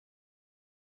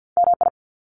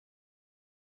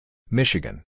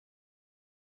Michigan.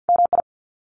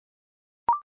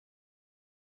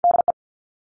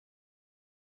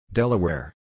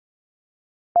 Delaware.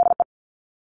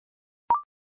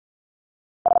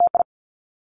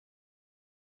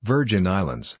 Virgin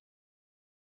Islands.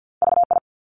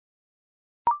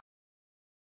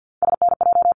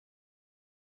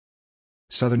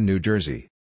 Southern New Jersey.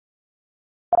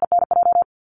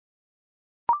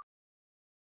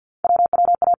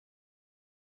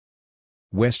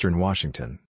 Western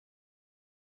Washington.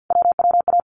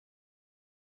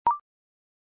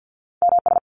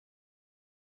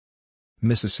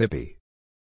 Mississippi.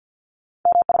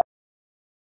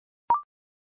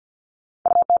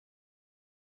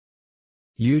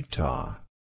 Utah.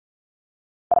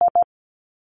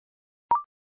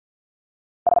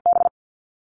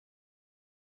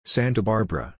 Santa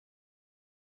Barbara.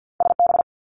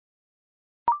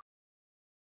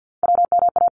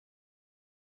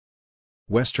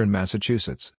 Western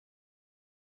Massachusetts.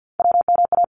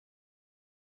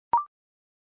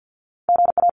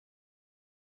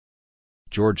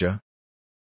 Georgia.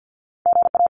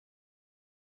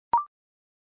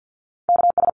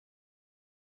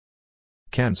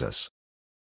 Kansas.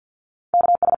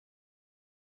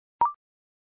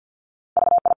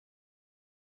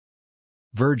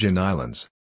 Virgin Islands.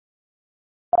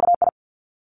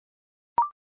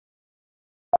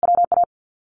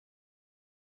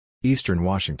 Eastern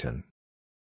Washington.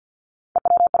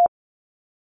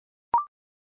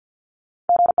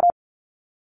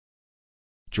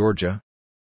 Georgia.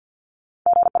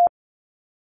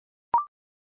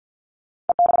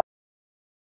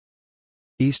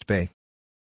 East Bay.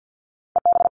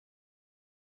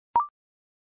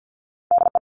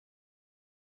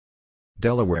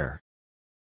 Delaware.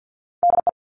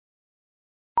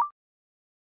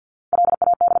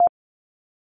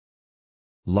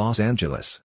 Los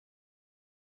Angeles.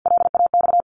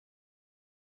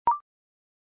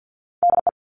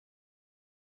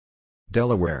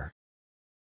 Delaware.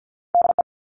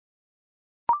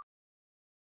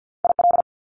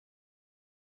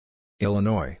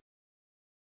 Illinois.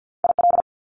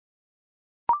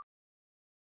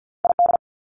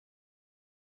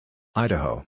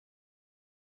 Idaho.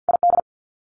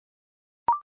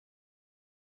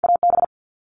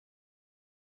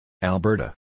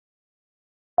 Alberta.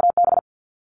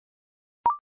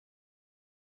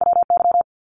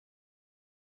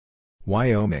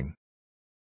 Wyoming.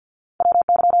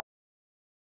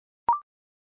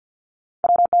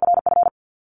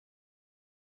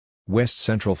 West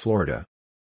Central Florida.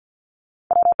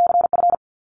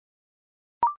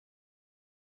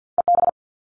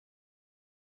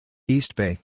 East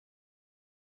Bay.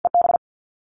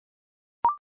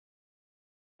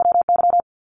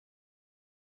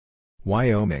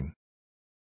 Wyoming.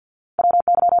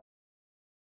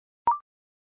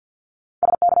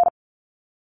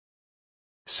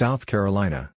 South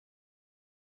Carolina.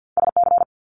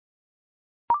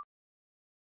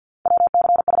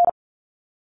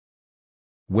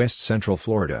 West Central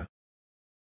Florida.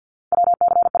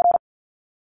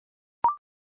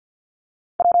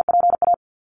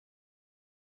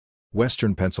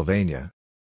 Western Pennsylvania.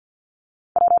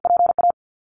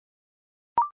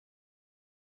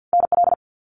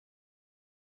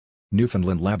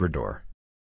 Newfoundland, Labrador.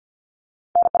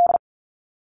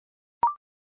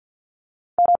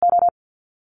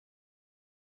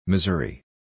 Missouri.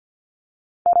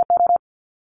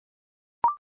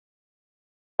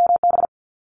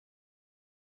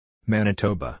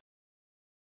 Manitoba.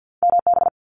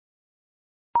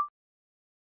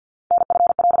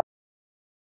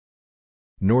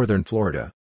 Northern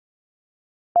Florida.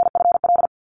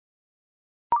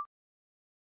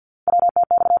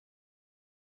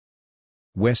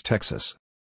 West Texas.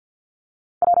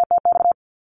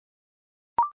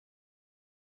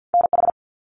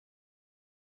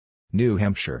 New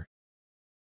Hampshire.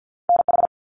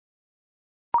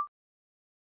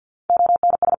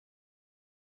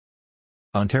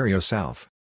 Ontario South.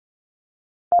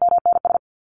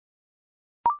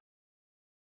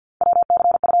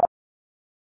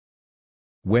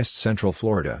 West Central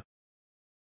Florida.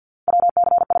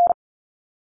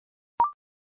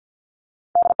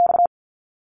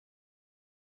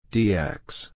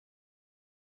 DX.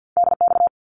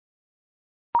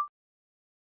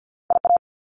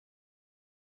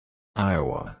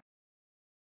 Iowa.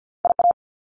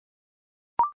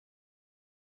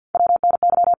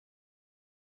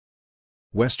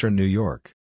 Western New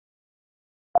York.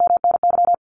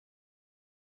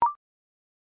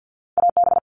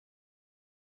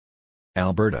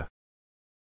 Alberta.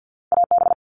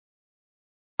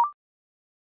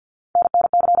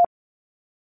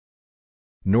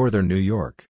 Northern New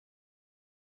York.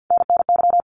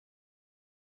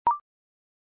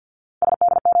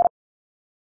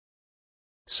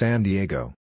 San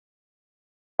Diego.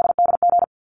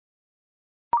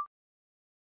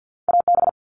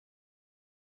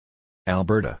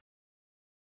 Alberta.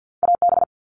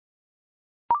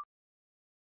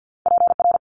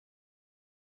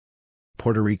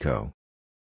 Puerto Rico.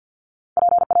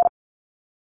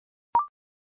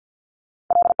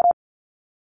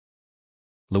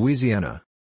 Louisiana.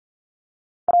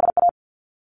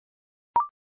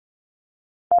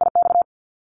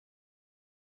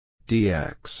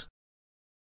 DX.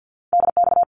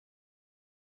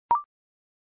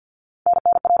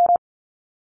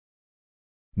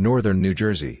 Northern New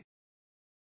Jersey.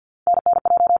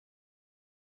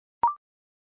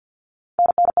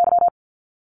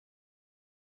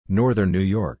 Northern New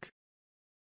York.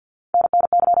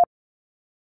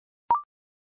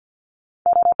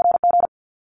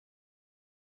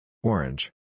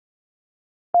 Orange.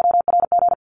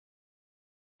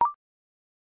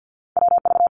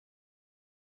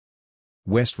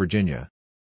 West Virginia.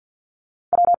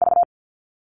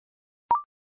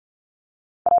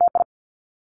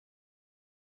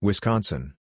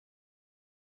 Wisconsin.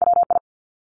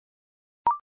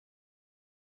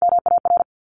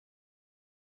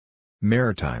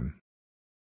 Maritime.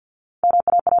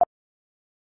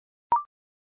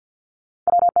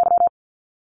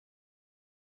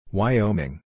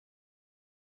 Wyoming.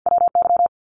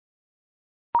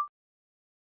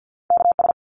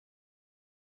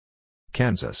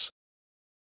 Kansas.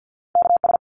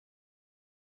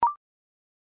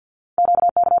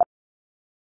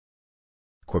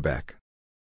 Quebec.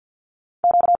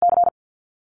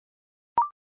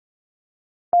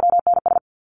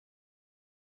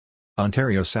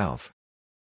 Ontario South.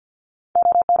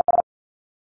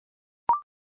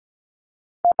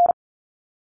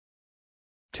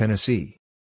 Tennessee.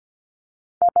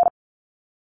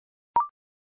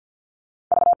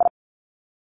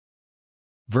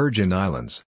 Virgin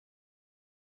Islands.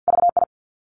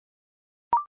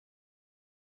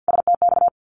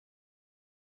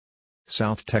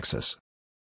 South Texas.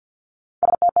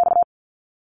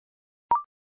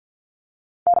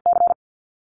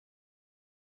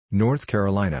 North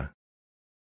Carolina.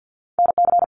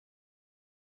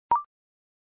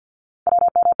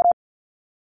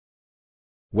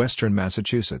 Western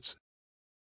Massachusetts.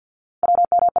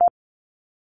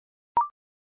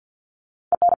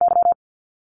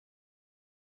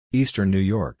 Eastern New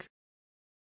York.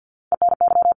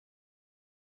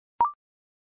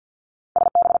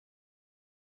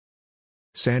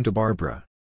 Santa Barbara.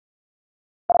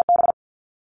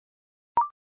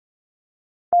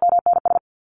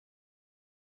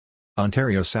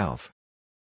 Ontario South.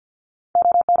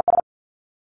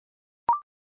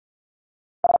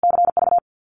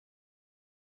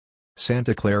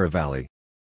 Santa Clara Valley.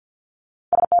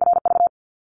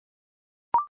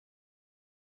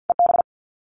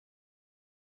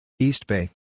 East Bay.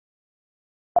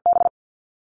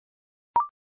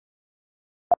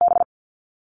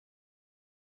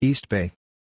 East Bay.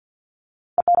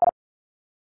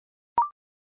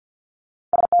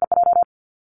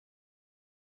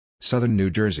 Southern New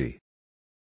Jersey.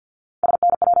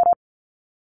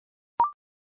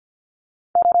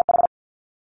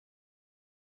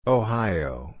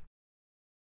 Ohio.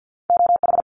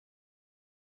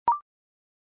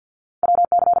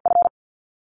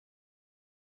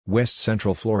 West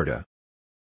Central Florida.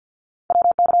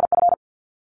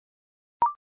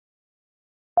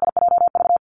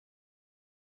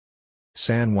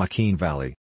 San Joaquin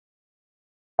Valley.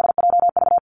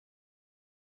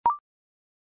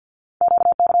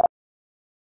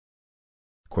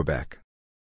 Quebec.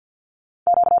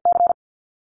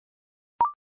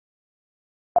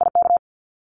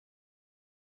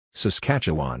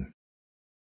 Saskatchewan.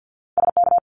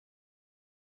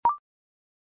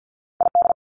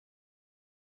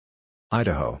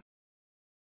 Idaho.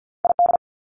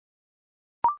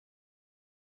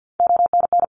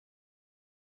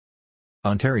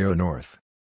 Ontario North.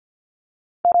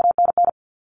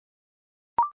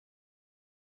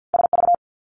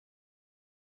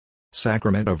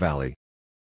 Sacramento Valley.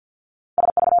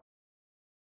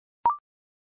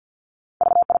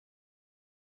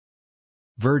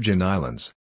 Virgin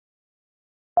Islands.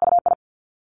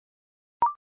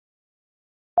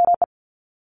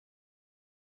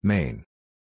 Maine.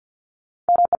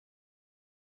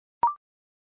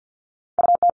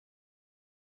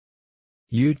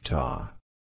 Utah.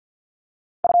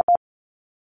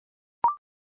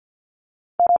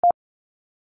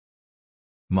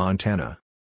 Montana.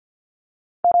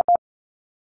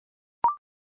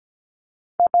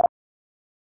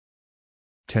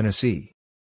 Tennessee.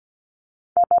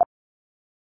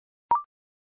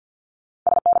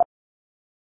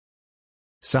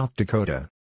 South Dakota.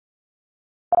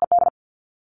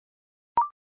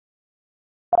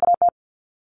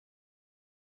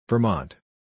 Vermont.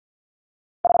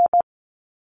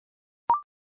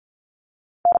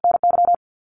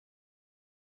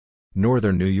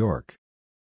 Northern New York.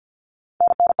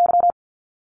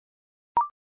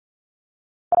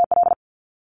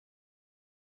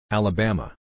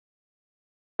 Alabama.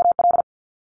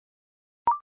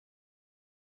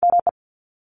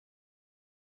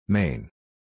 Maine.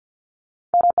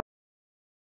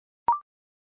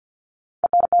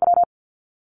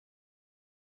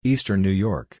 Eastern New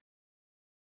York.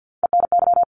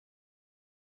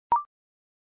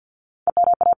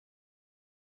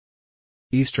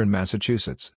 Eastern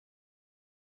Massachusetts.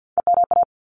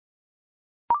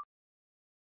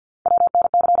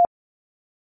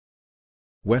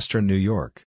 Western New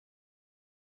York.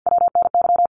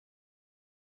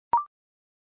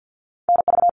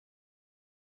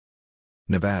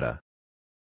 Nevada.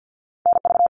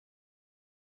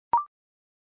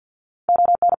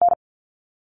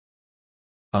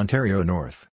 Ontario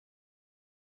North.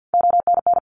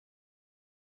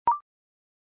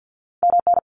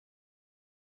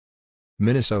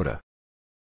 Minnesota.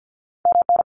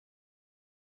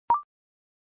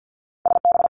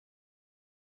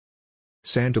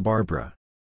 Santa Barbara.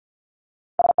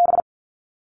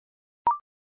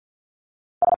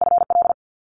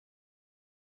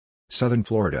 Southern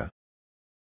Florida.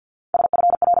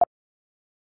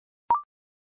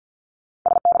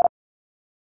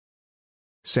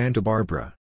 Santa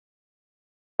Barbara.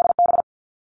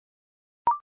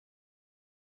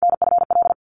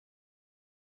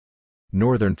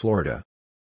 Northern Florida.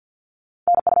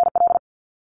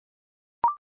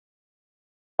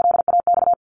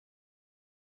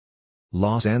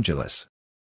 Los Angeles.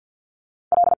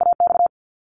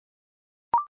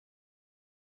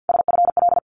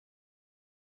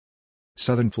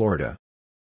 Southern Florida.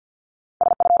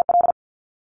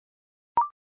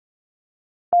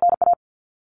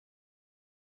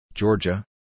 Georgia.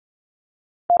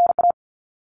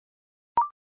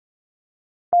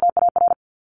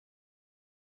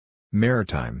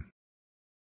 Maritime.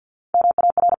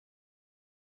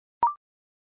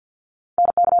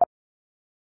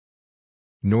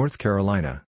 North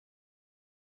Carolina.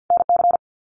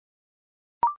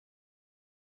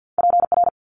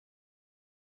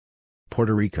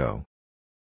 Puerto Rico.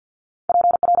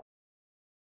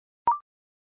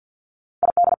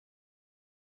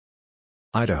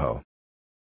 Idaho.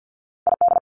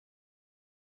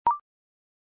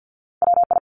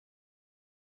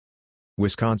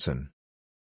 Wisconsin.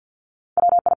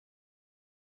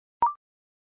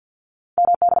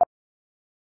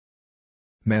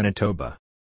 Manitoba.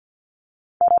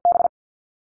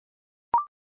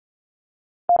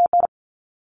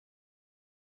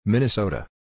 Minnesota.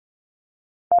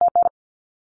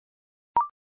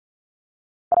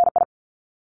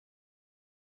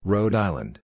 Rhode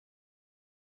Island.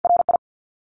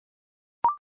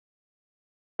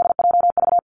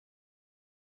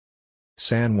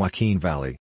 San Joaquin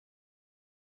Valley.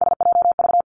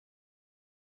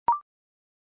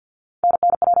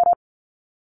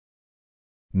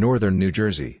 Northern New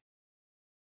Jersey.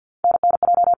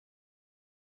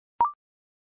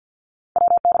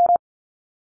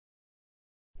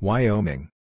 Wyoming.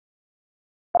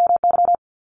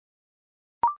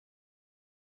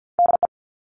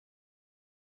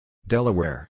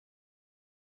 Delaware.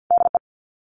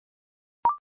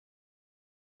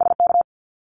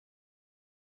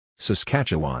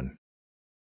 Saskatchewan.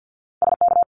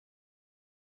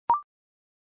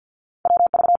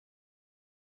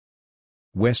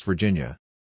 West Virginia.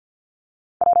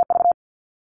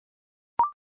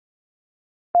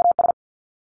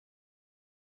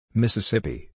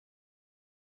 Mississippi.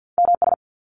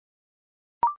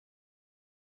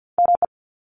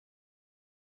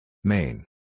 Maine.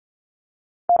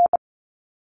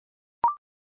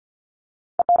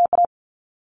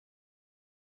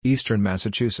 Eastern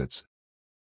Massachusetts.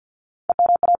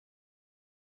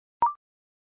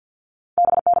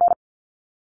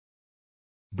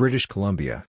 British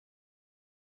Columbia.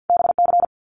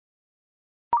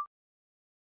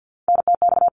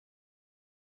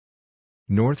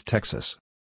 North Texas.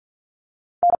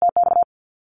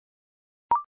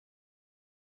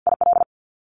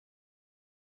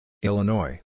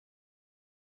 Illinois.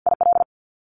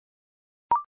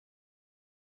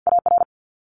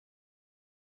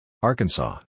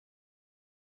 Arkansas.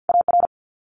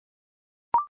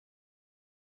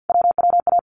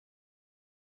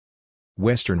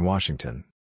 Western Washington.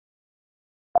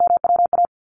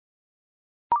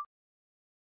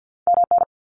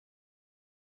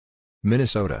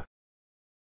 Minnesota.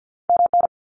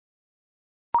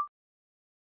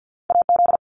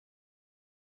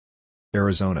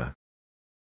 Arizona.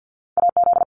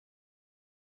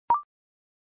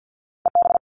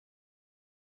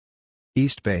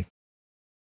 East Bay.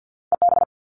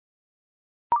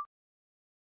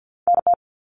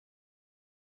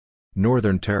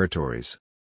 Northern Territories.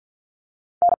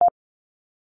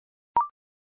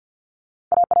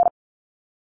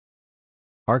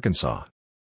 Arkansas.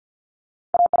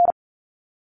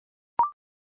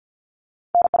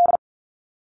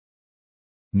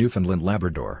 Newfoundland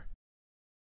Labrador.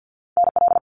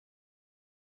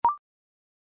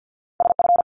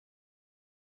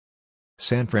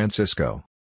 San Francisco.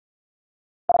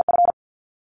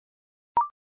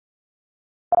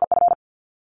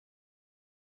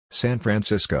 San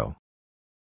Francisco.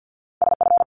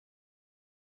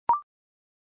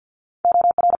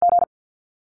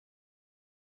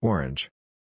 Orange.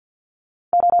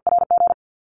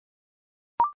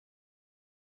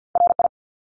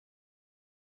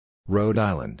 Rhode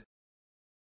Island.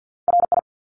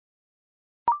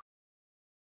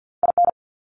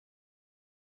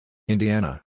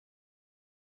 Indiana.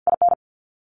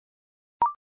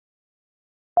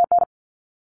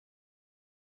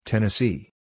 Tennessee.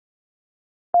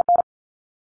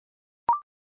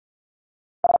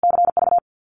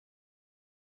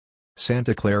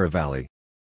 Santa Clara Valley.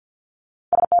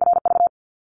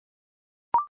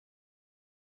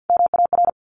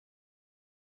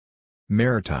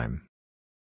 Maritime.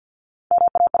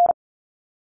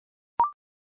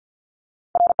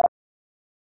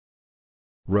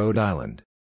 Rhode Island.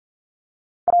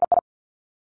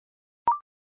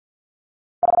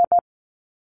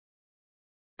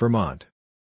 Vermont.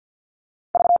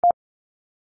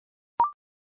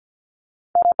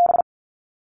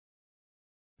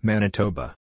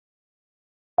 Manitoba.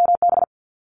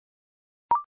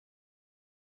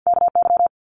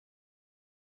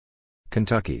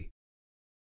 Kentucky.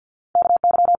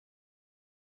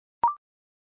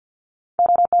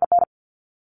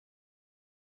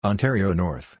 Ontario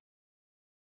North.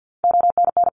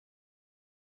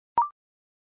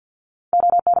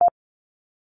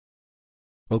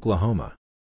 Oklahoma.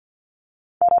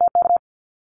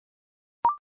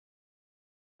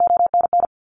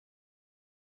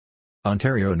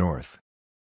 Ontario North.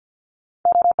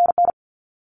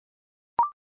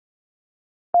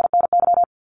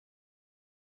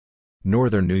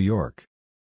 Northern New York.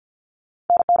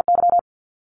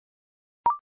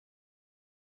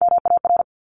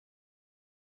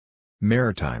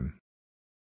 Maritime.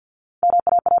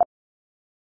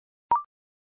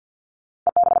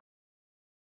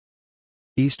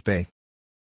 East Bay.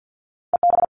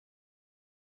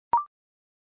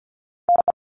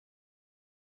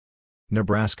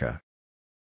 Nebraska.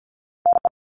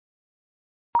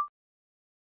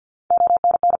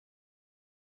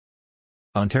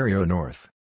 Ontario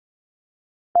North.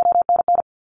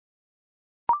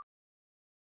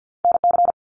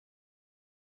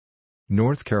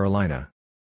 North Carolina.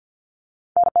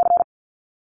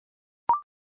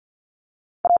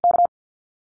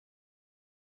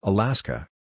 Alaska.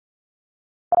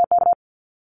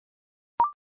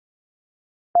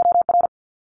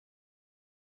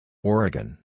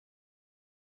 Oregon.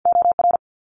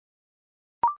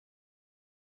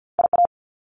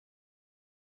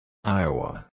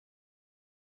 Iowa.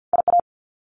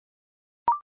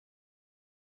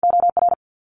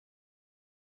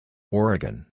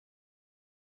 Oregon.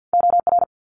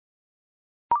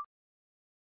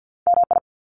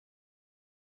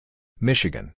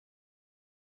 Michigan.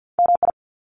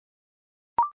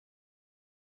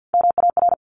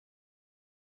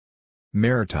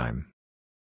 Maritime.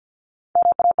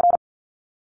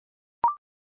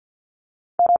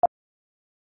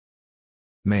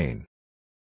 Maine.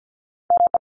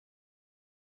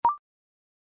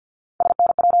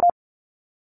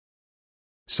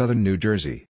 Southern New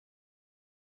Jersey.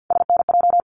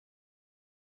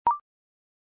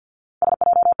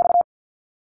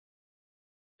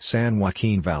 San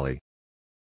Joaquin Valley.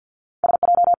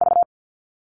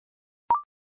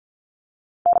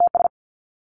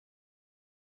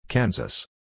 Kansas.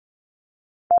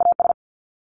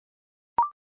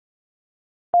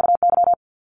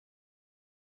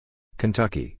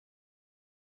 Kentucky.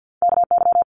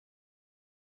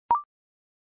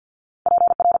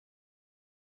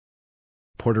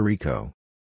 Puerto Rico.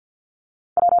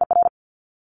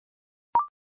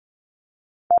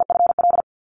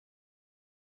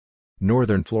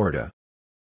 Northern Florida.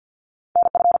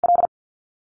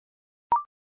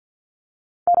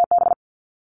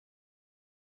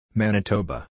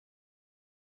 Manitoba.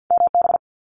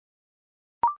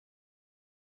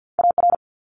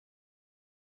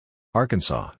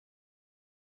 Arkansas.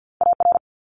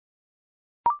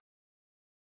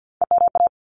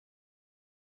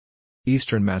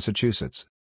 Eastern Massachusetts.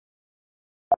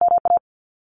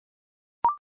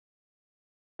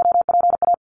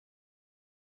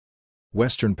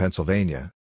 Western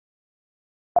Pennsylvania.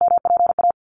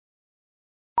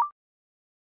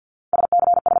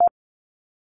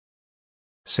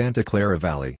 Santa Clara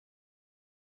Valley.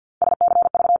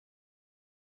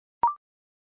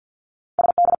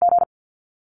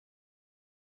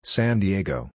 San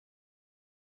Diego.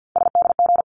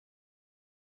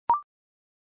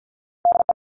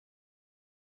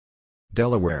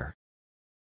 Delaware.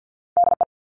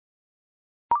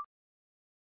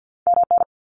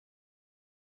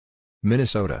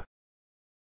 Minnesota.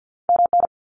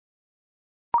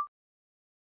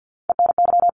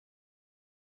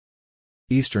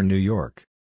 Eastern New York.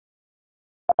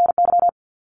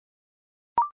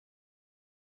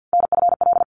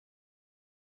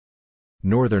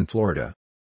 Northern Florida.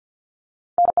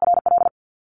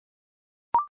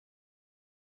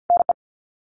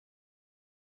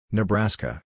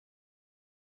 Nebraska.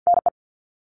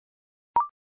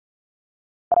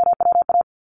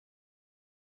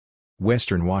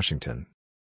 Western Washington.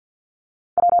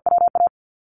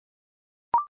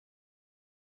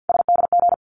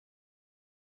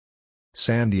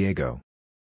 San Diego.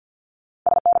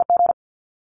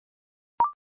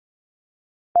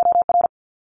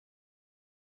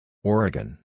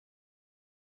 Oregon.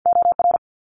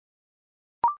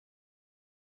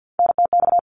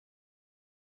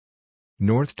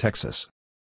 North Texas.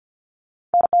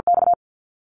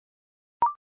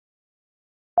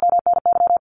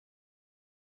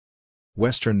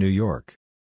 Western New York.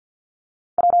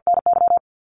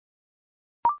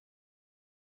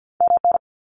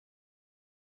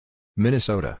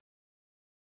 Minnesota.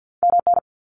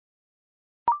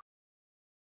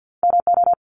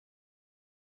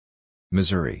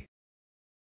 Missouri.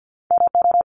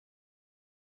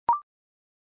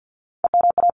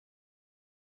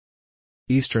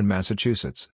 Eastern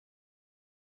Massachusetts.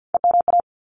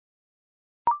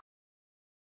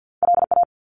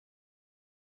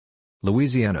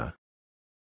 Louisiana.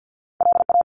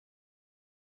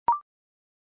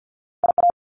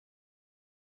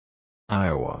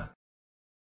 Iowa.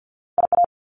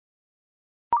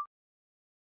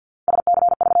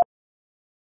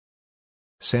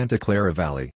 Santa Clara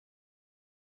Valley.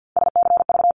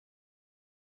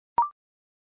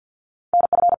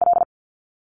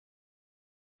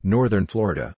 Northern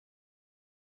Florida.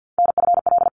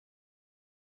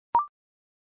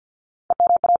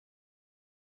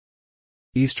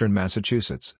 Eastern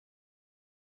Massachusetts.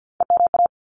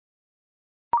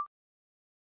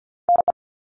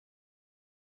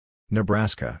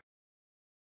 Nebraska.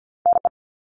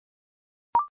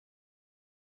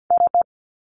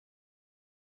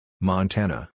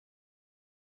 Montana.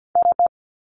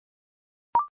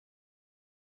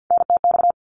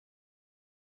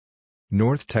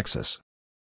 North Texas.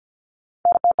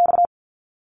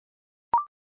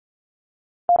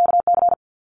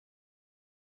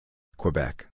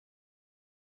 Quebec.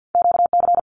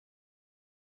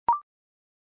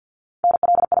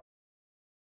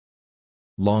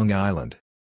 Long Island.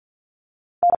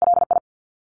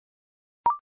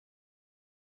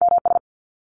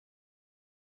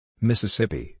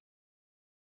 Mississippi.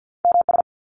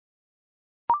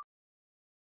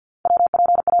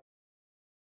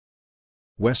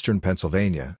 Western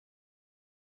Pennsylvania.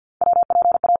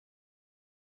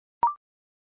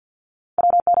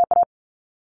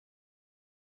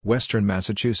 Western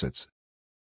Massachusetts.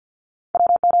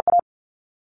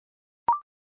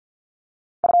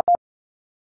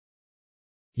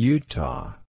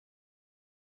 Utah.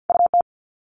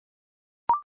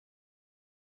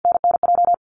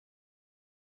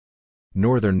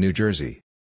 Northern New Jersey.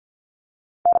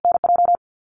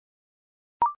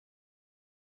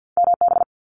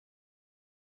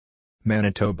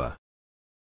 Manitoba.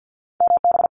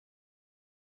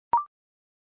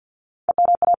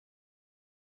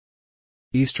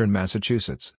 Eastern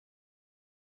Massachusetts.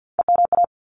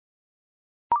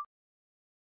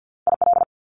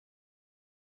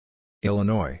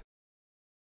 Illinois.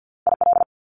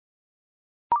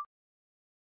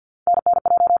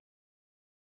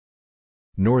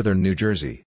 Northern New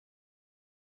Jersey.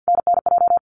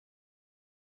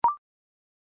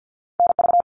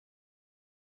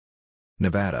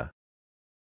 Nevada.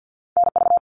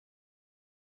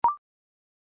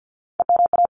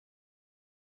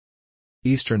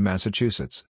 Eastern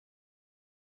Massachusetts.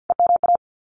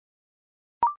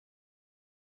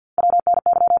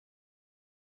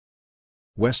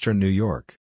 Western New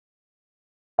York.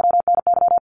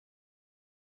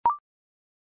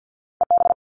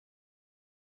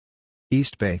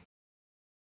 East Bay.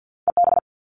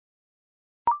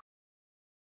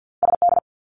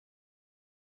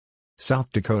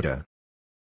 South Dakota.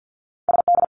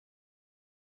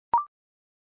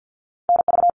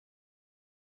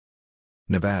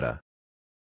 Nevada.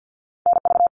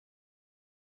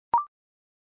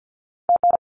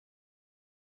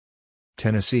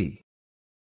 Tennessee.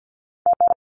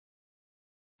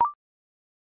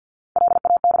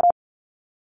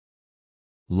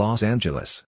 Los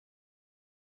Angeles.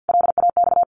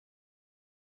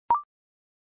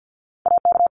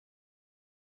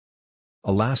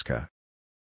 Alaska.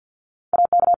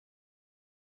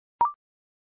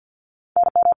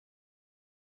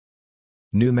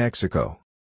 New Mexico.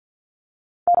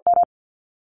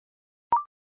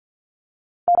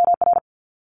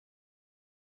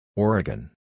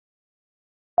 Oregon.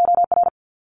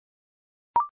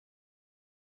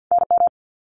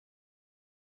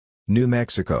 New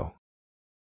Mexico.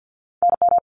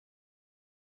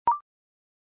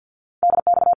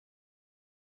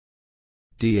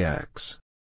 DX.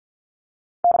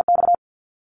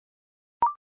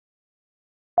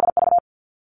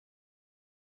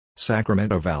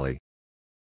 Sacramento Valley.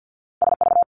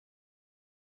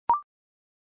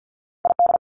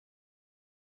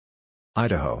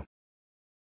 Idaho.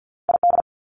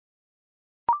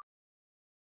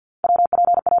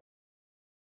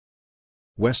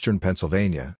 Western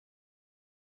Pennsylvania.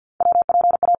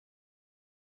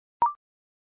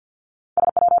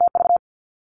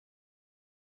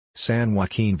 San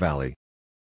Joaquin Valley.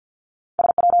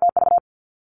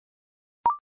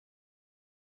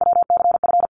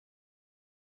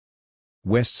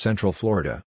 West Central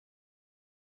Florida.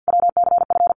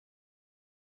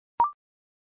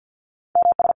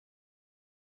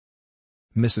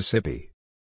 Mississippi.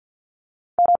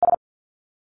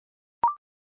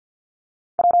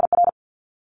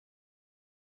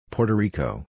 Puerto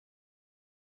Rico.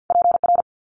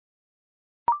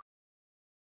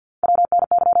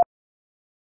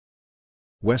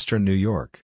 Western New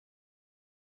York.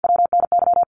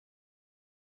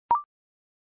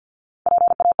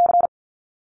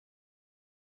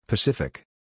 Pacific.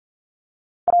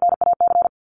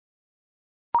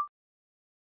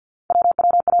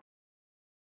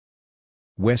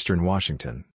 Western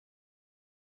Washington.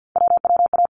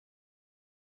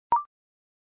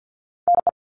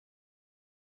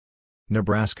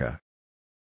 Nebraska.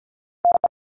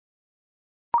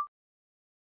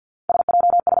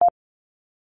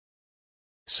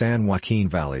 San Joaquin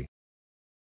Valley.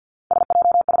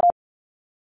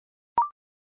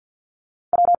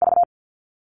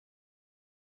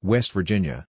 West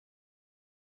Virginia.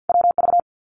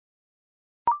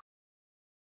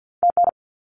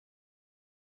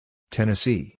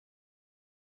 Tennessee.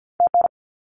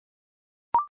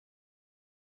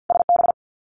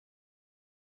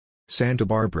 Santa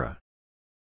Barbara.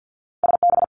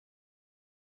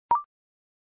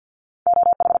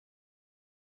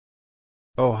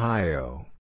 Ohio.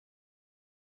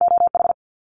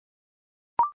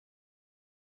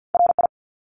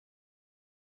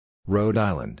 Rhode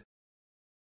Island.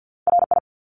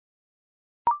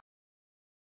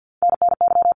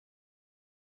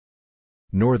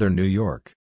 Northern New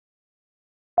York.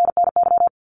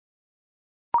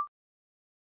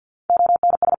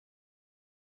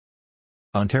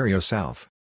 Ontario South.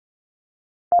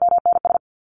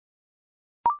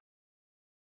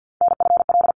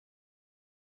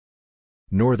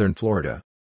 Northern Florida.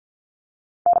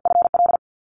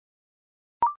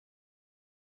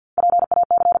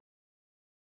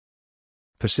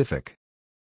 Pacific.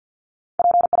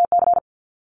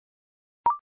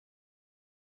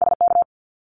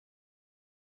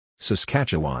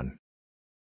 Saskatchewan.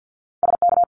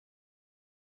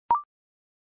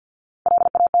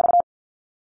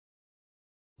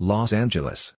 Los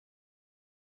Angeles.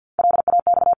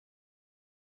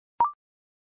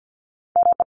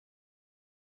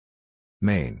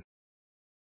 Maine.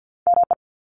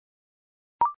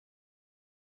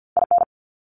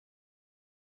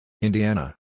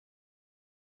 Indiana.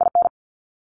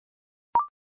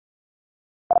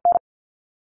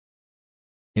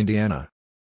 Indiana.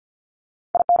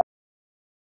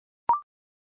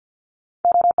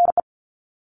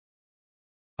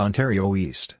 Ontario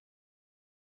East.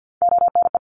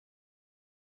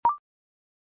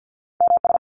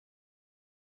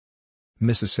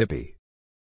 Mississippi.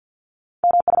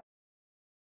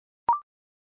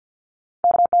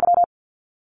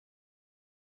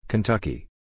 Kentucky.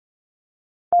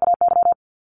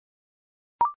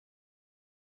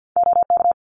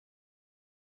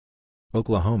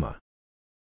 Oklahoma.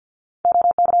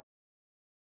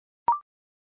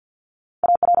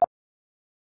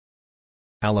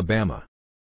 Alabama.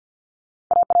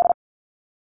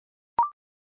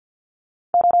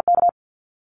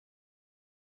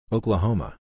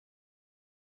 Oklahoma.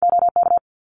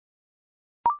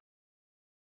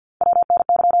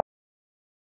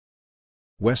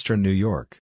 Western New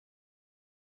York.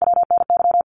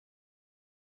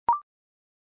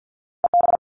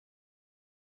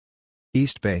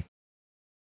 East Bay.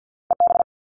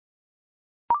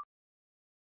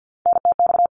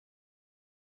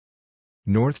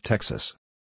 North Texas.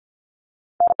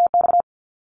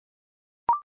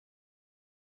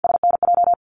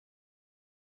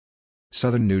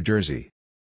 Southern New Jersey.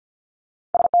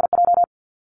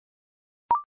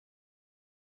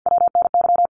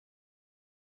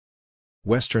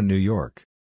 Western New York.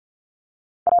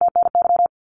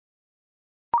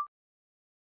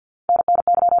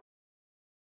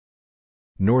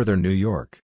 Northern New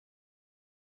York.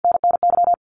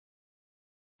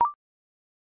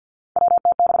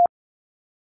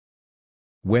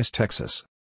 West Texas.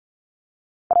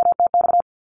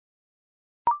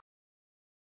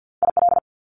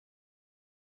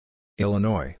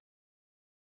 Illinois.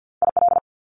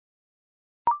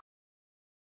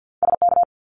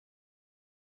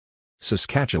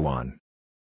 Saskatchewan.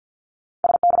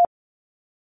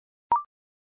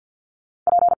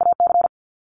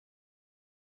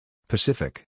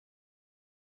 Pacific.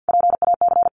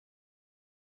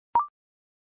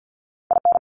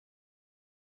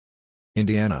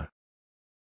 Indiana.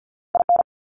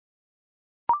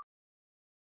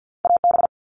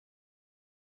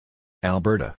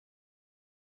 Alberta.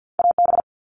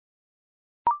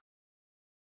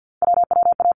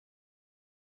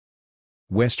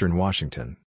 Western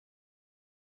Washington.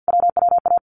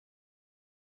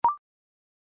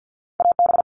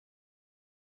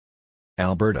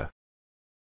 Alberta.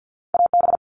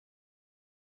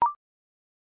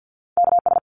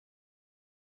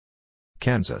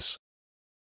 Kansas.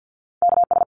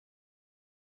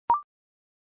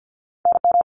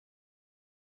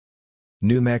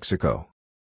 New Mexico.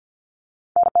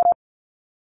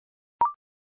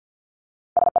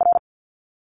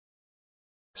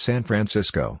 San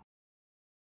Francisco.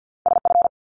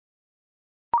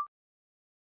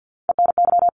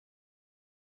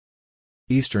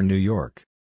 Eastern New York.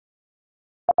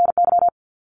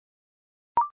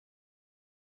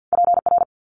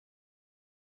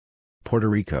 Puerto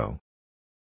Rico.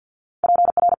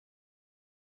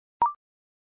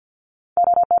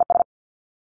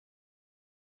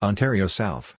 Ontario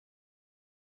South.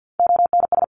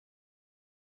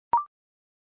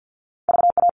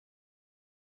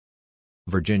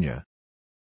 Virginia.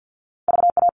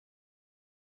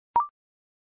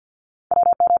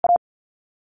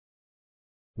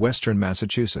 Western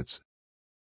Massachusetts.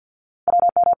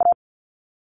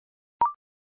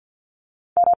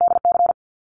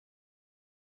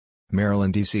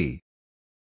 Maryland, D.C.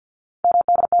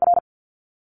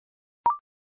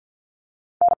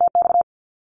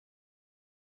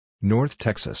 North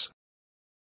Texas.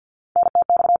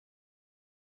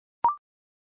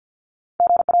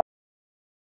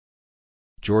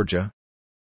 Georgia.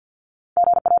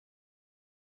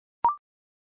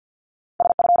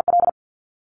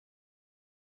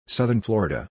 Southern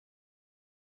Florida.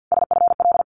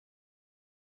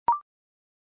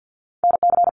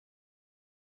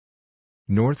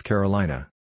 North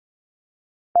Carolina.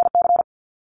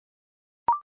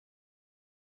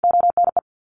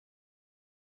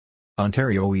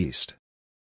 Ontario East.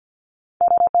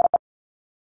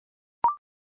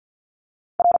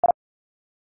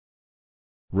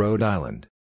 Rhode Island.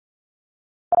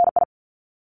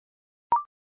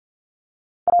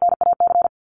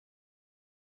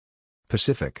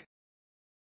 Pacific.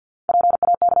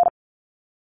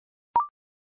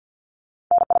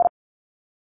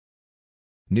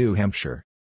 New Hampshire.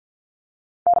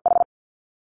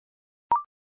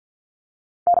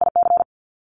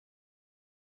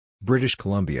 British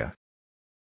Columbia.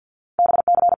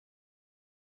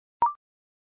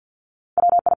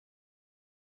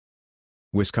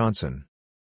 Wisconsin.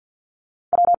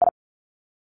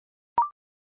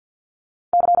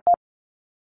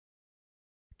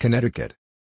 Connecticut.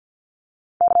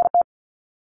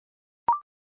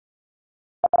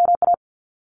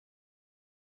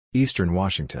 Eastern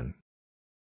Washington.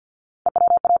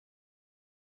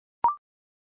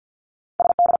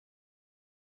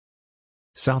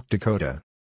 South Dakota.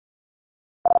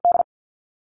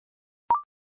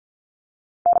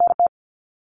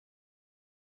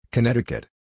 Connecticut.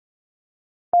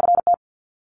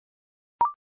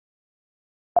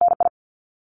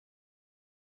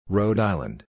 Rhode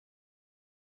Island.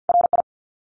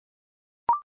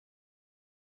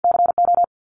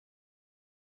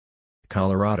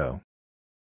 Colorado.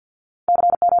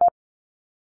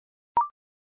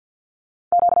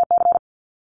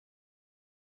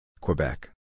 Quebec.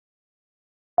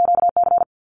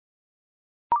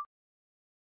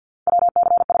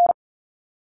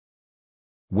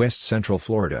 West Central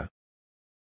Florida.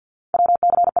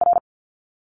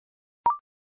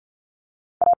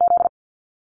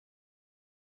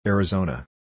 Arizona.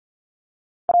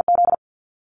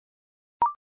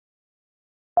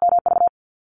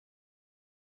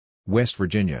 West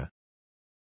Virginia.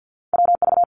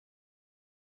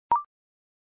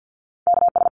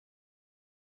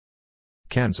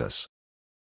 Kansas.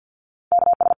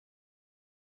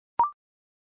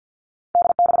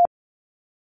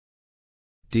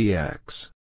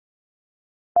 DX.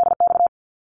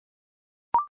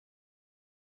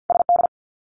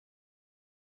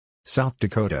 South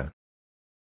Dakota.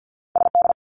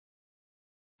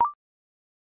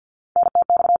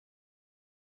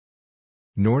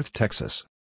 North Texas.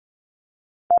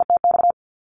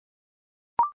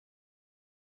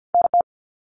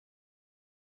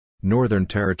 Northern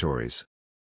Territories.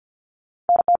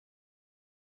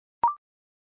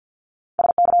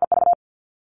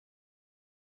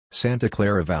 Santa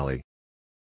Clara Valley.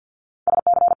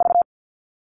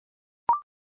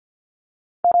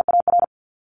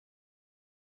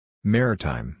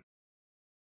 Maritime.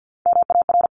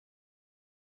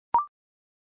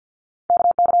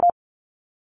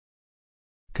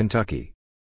 Kentucky.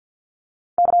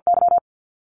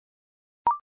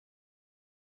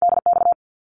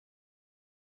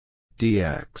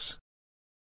 DX.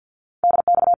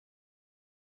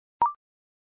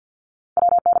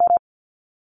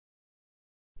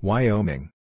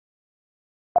 Wyoming.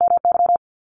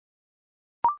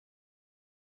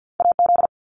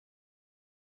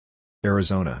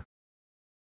 Arizona.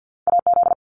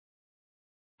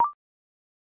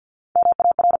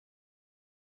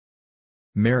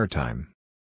 Maritime.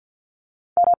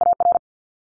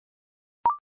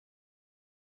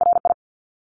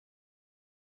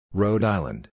 Rhode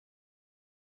Island.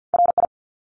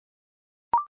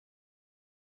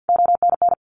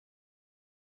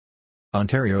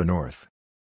 Ontario North.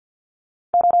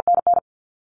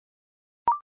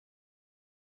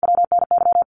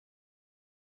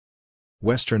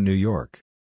 Western New York.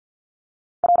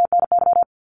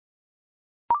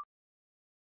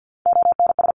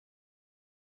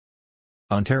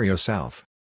 Ontario South.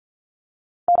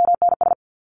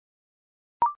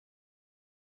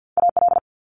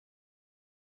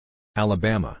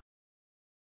 Alabama.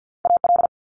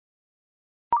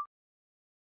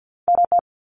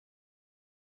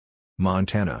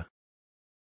 Montana.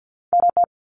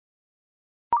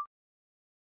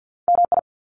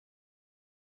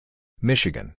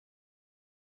 Michigan.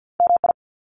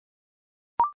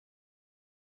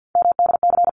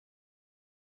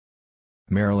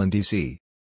 Maryland, D.C.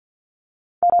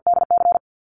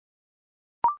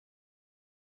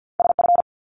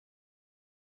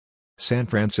 San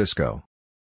Francisco.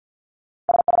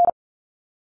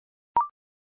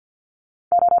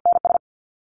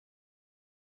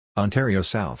 Ontario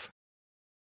South.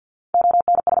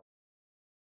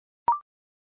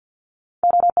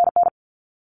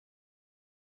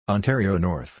 Ontario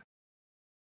North.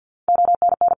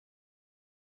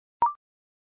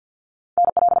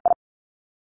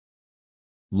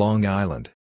 Long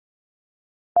Island.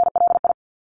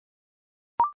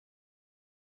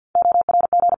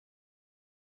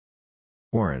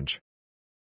 Orange.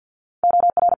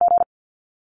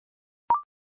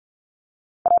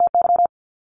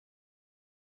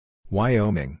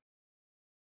 Wyoming.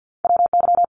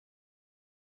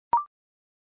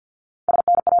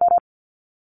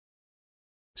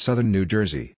 Southern New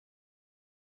Jersey.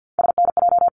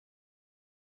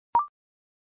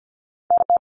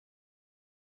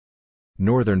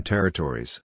 Northern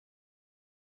Territories.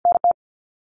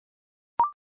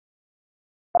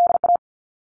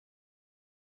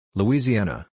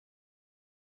 Louisiana.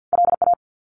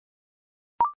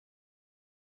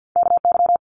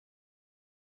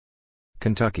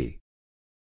 Kentucky.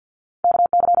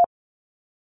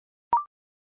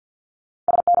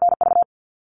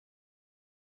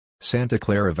 Santa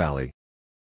Clara Valley.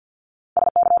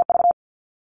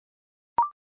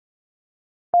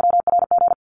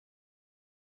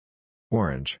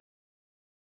 Orange.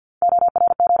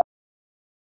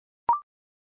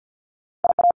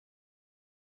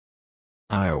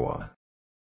 Iowa.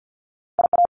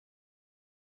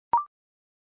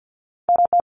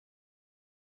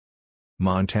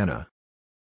 Montana.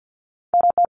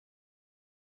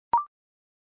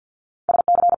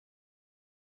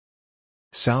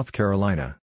 South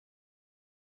Carolina.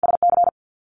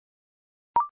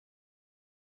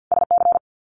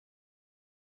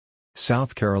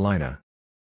 South Carolina.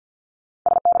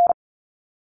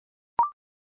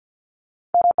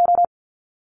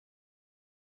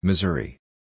 Missouri.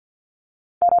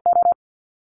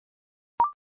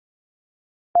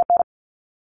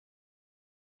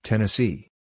 Tennessee.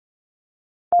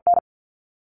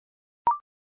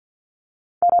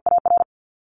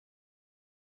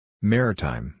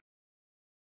 Maritime.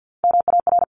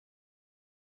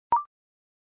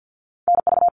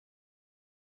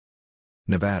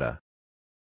 Nevada.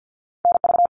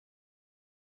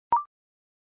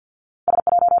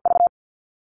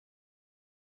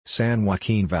 San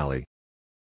Joaquin Valley.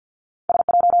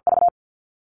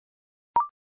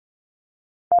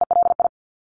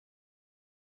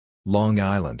 Long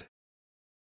Island.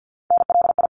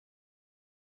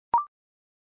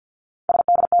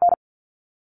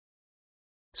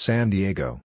 San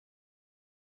Diego.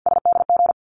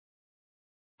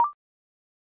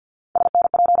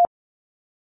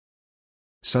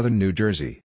 Southern New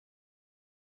Jersey.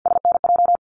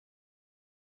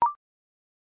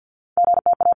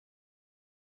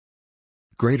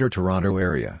 Greater Toronto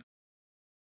Area.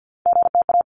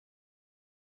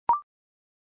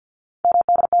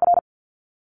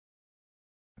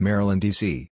 Maryland,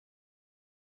 D.C.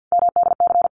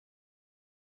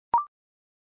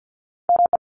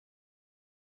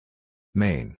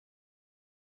 Maine.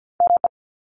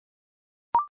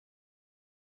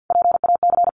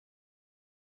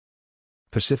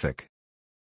 Pacific.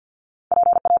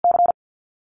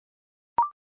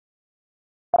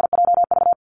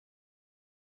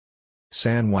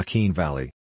 San Joaquin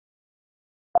Valley.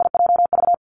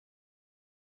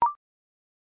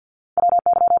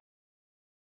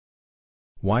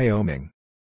 Wyoming.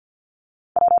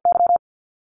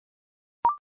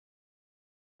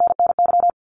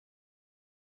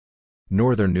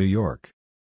 Northern New York.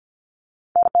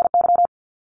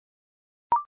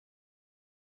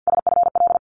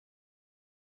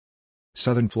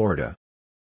 Southern Florida.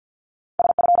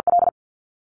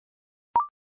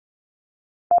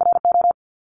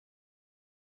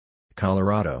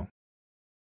 Colorado.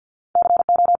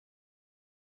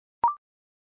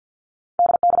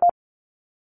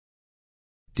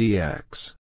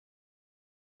 DX.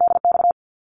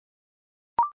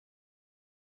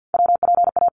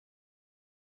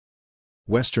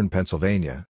 Western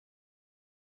Pennsylvania.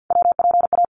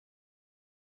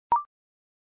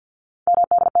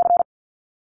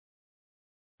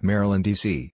 Maryland,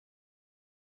 D.C.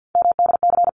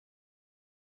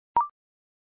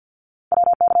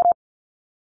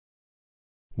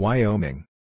 Wyoming.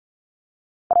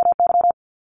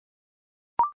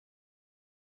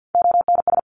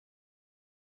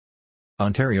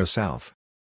 Ontario South.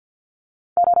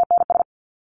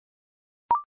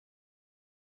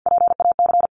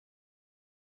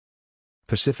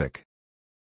 Pacific.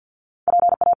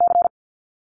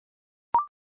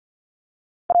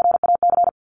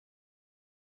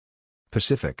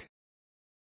 Pacific.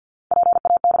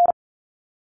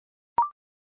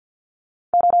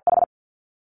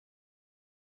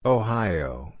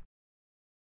 Ohio.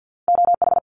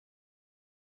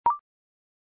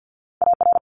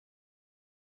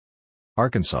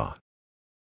 Arkansas.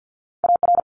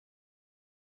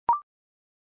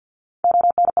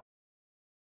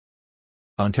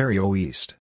 Ontario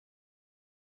East.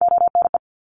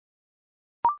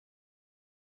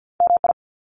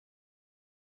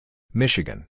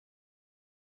 Michigan.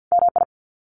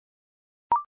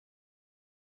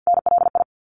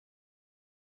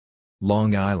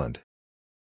 Long Island.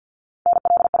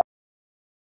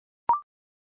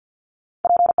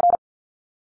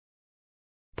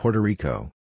 Puerto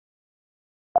Rico.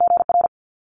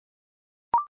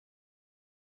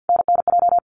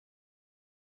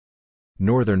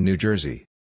 Northern New Jersey.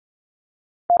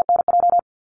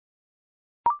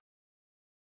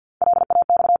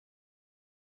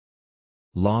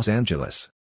 Los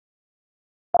Angeles.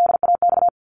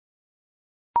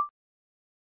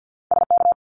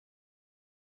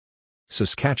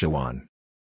 Saskatchewan.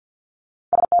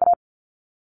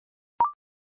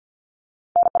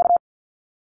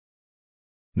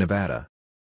 Nevada.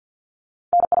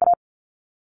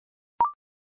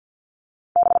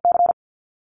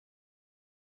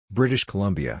 British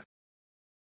Columbia.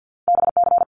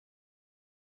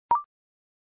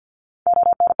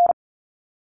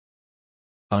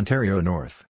 Ontario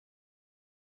North.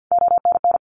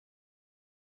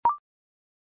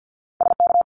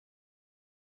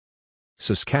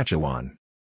 Saskatchewan.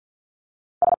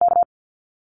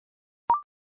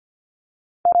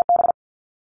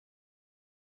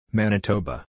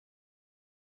 Manitoba.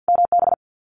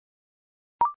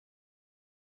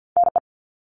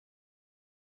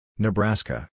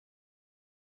 Nebraska.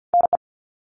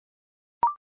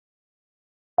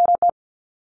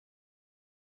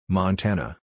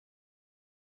 Montana.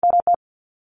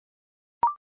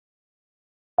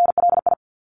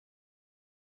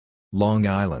 Long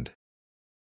Island.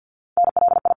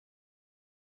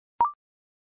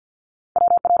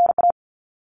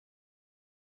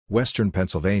 Western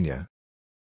Pennsylvania.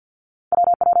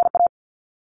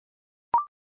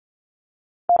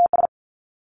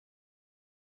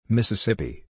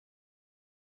 Mississippi.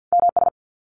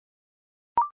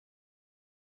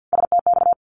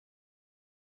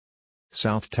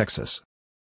 South Texas.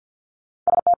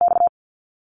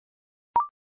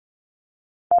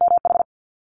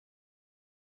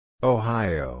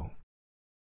 Ohio.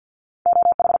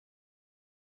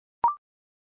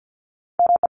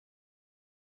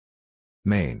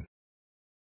 Maine.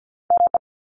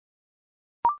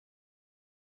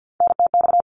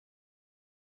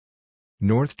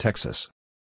 North Texas.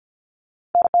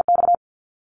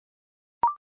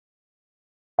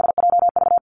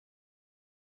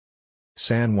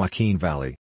 San Joaquin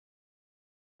Valley.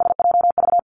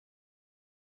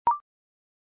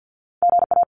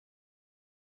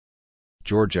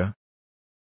 Georgia.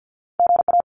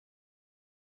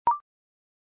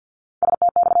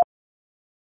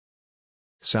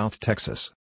 South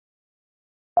Texas.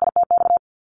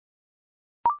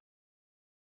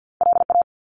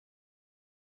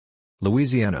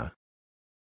 Louisiana.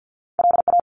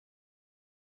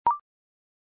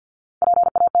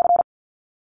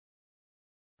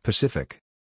 Pacific.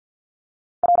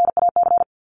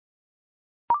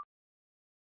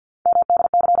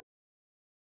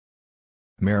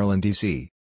 Maryland,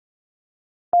 D.C.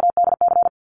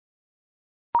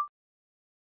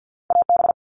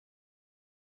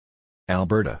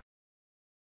 Alberta.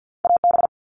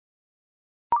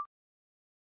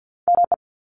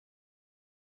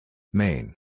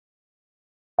 Maine.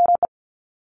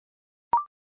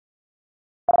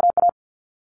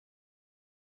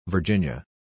 Virginia.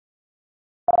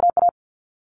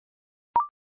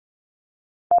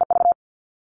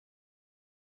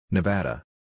 Nevada.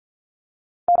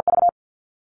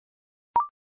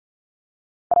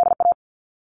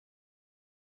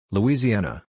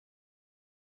 Louisiana.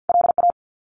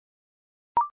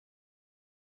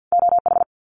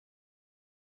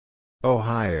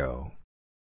 Ohio.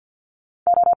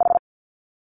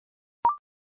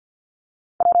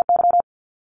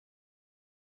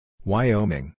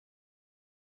 Wyoming.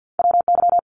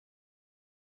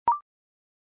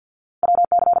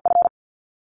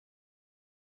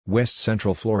 West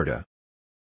Central Florida.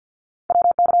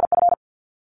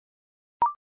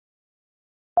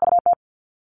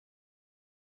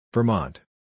 Vermont.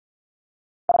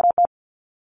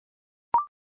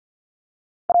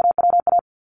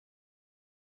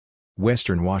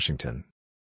 Western Washington.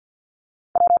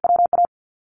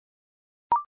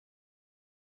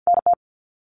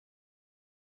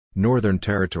 Northern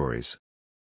Territories.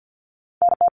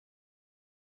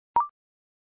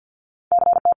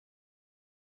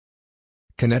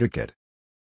 Connecticut.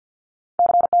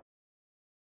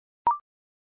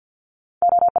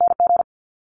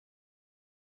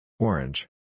 Orange.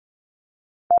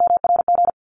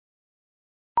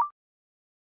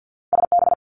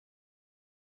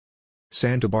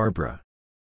 Santa Barbara.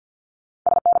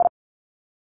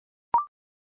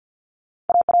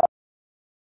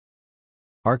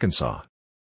 Arkansas.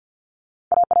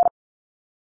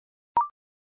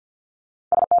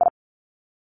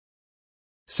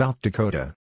 South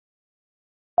Dakota.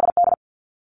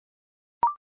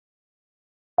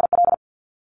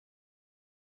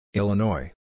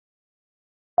 Illinois.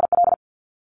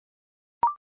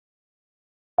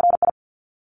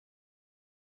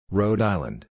 Rhode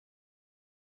Island.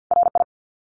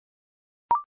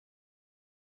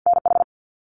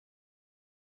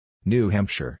 New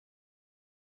Hampshire.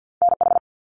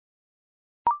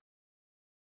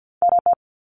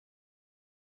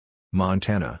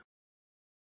 Montana.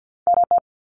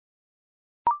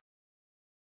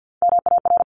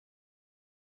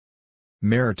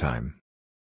 Maritime.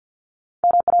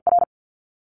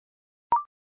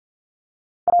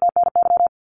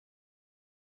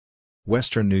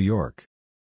 Western New York.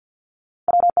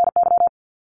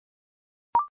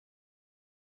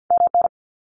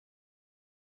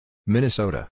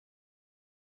 Minnesota.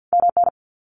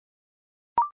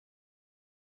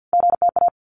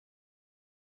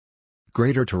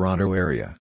 Greater Toronto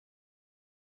Area.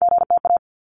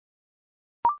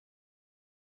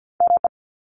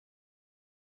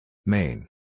 Maine.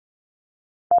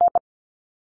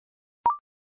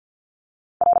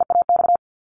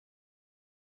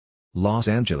 Los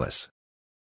Angeles.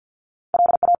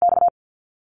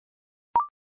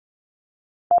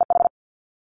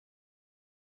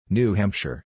 New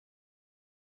Hampshire.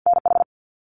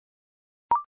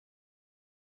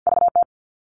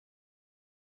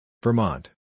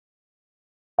 Vermont.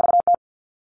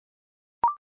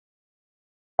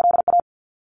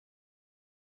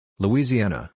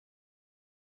 Louisiana.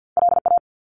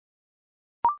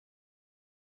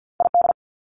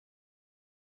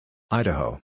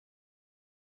 Idaho.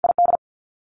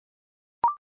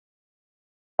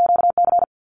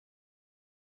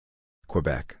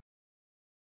 Quebec.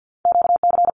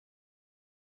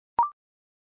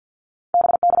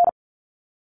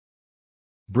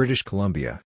 British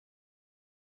Columbia.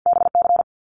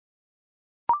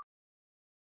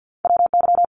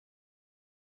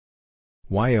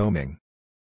 Wyoming.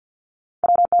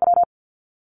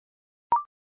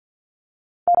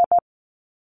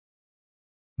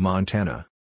 Montana.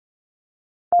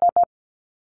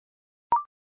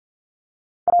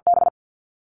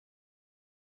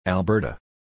 Alberta.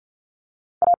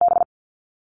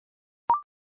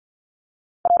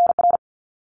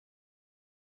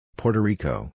 Puerto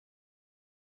Rico.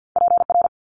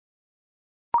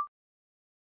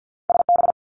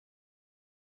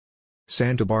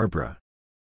 Santa Barbara.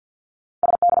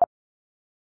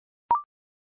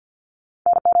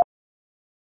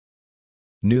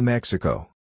 New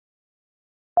Mexico.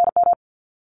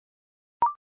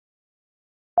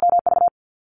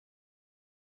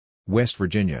 West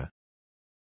Virginia.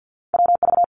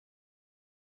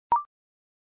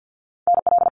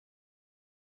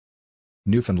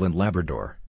 Newfoundland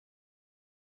Labrador.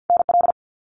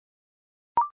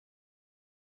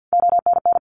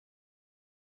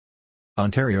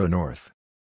 Ontario North.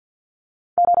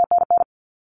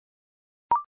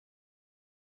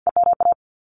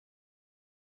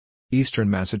 Eastern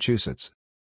Massachusetts.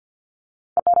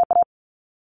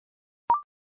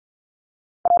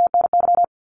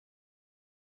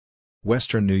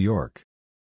 Western New York.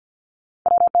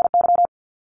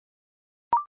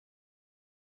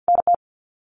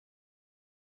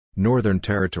 Northern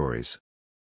Territories.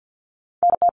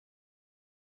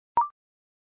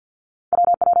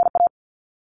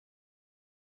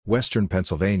 Western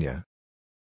Pennsylvania.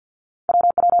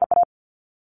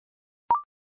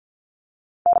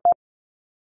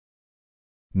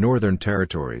 Northern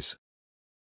Territories.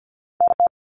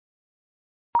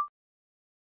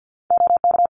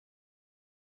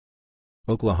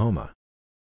 Oklahoma.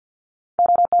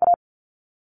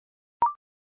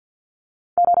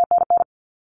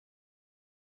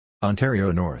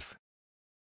 Ontario North.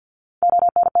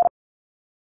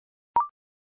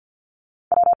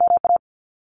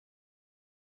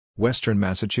 Western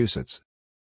Massachusetts.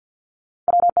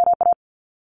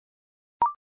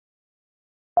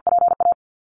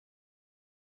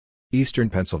 Eastern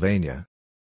Pennsylvania.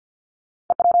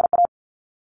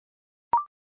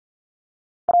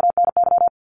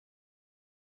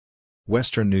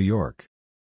 Western New York.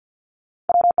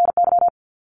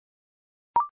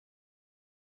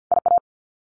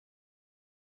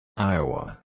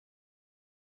 Iowa.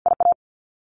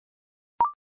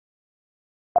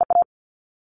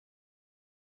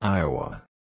 Iowa.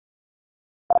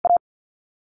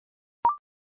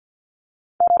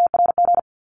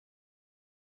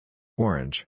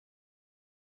 Orange.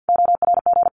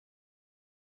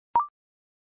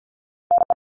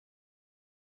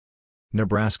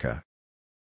 Nebraska.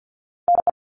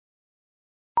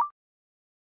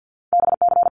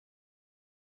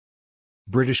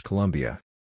 British Columbia.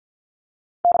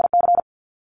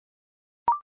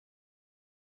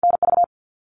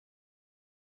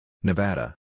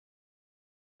 Nevada.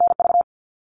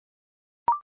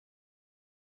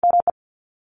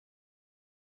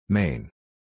 Maine.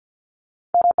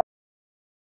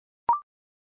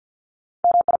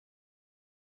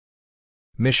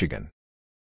 Michigan.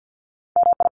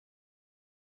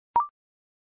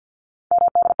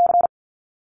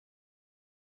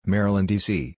 Maryland,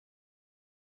 D.C.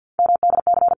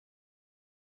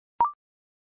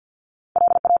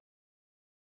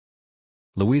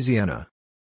 Louisiana.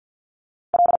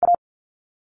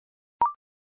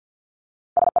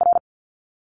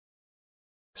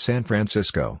 San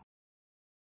Francisco.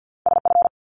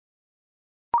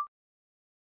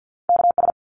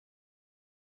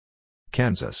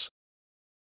 Kansas.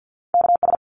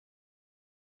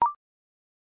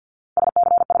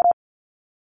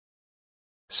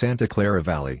 Santa Clara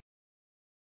Valley.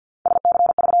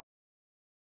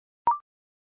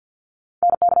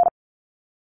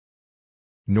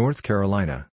 North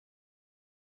Carolina.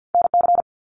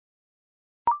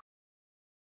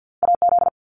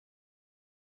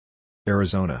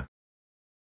 Arizona.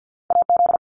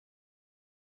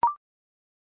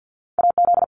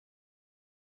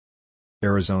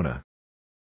 Arizona.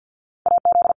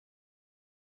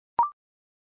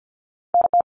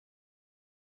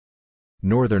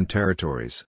 Northern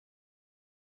Territories.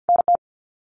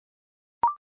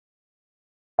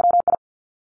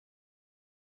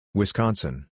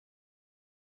 Wisconsin.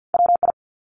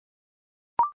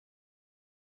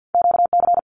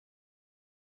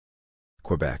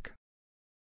 Quebec.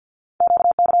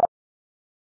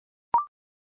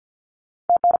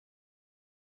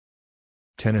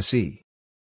 Tennessee.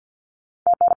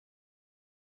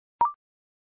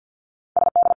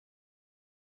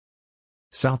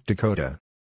 South Dakota.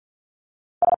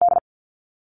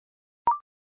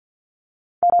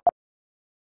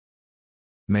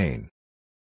 Maine.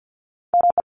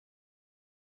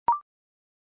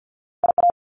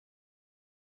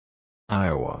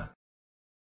 Iowa.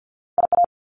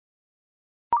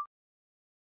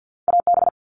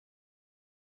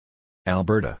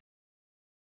 Alberta.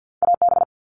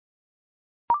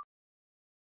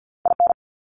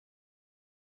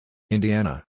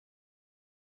 Indiana.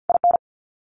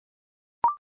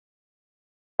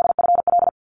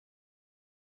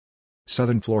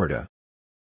 Southern Florida.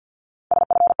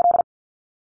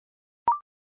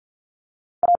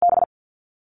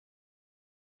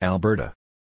 Alberta.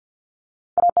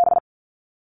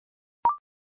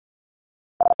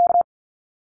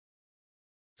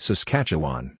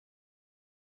 Saskatchewan.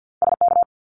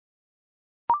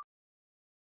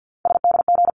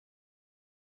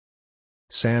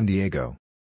 San Diego.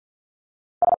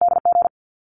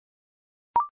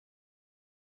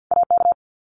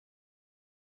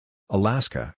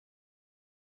 Alaska.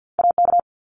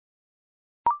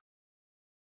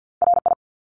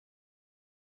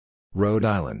 Rhode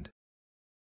Island.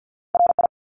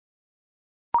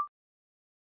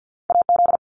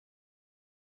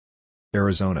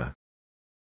 Arizona.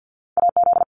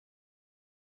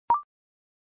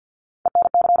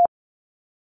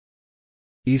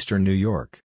 Eastern New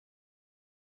York.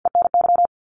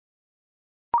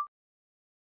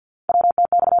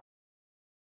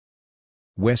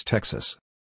 West Texas.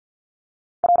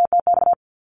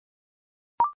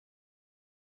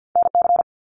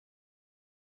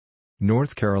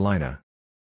 North Carolina.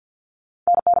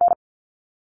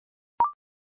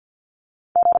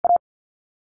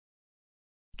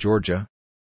 Georgia.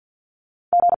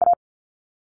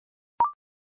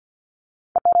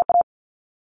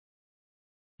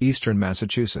 Eastern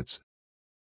Massachusetts.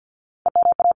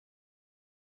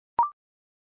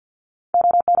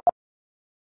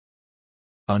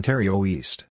 Ontario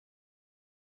East.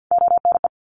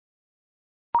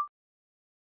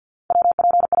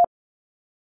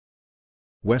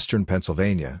 Western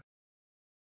Pennsylvania.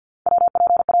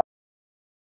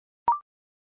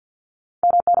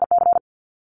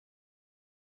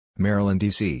 Maryland,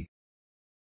 D.C.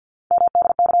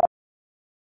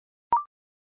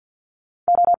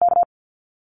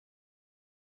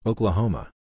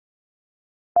 Oklahoma.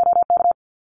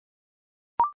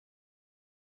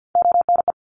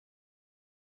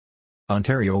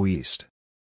 Ontario East.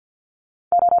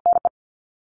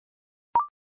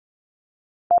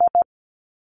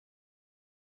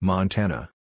 Montana.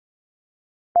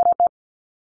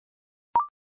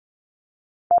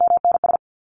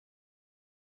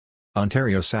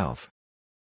 Ontario South.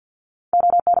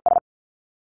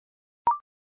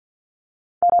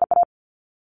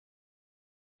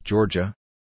 Georgia.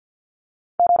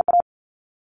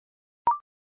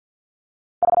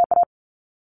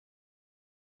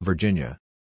 Virginia.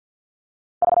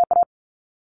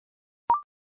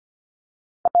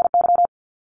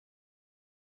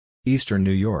 Eastern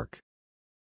New York.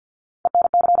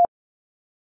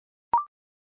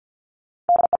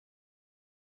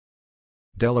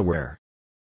 Delaware.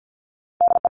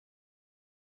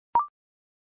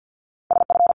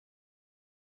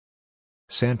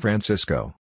 San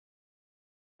Francisco.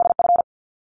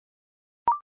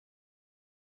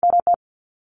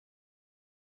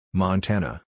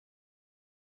 Montana.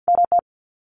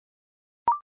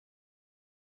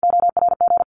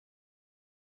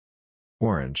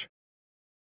 Orange.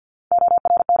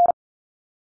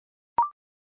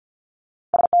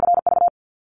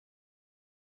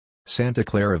 Santa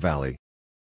Clara Valley.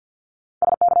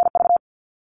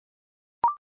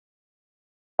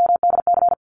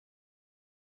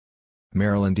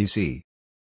 Maryland, D.C.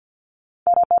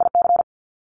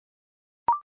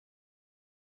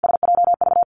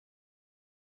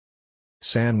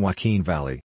 San Joaquin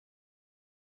Valley.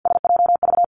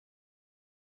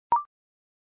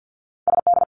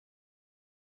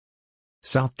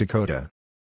 South Dakota.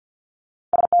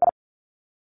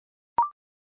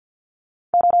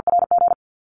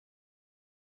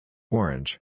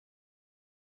 Orange.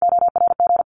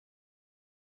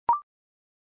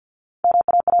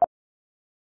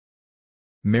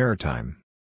 Maritime.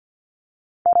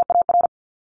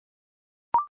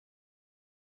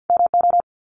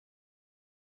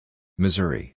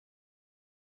 Missouri.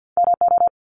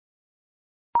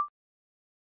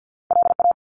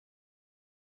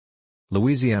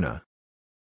 Louisiana.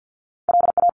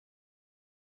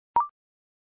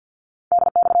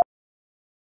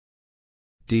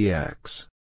 DX.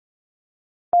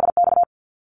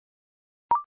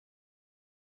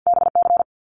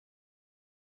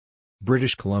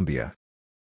 British Columbia.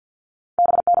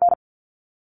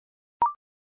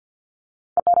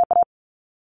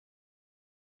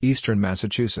 Eastern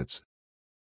Massachusetts.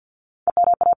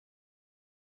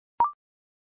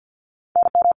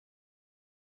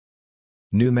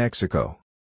 New Mexico.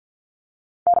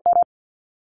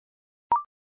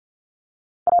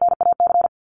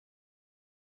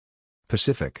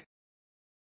 Pacific.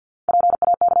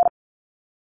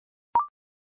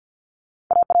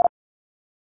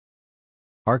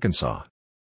 Arkansas.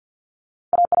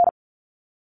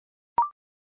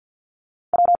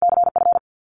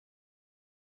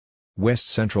 West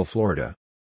Central Florida.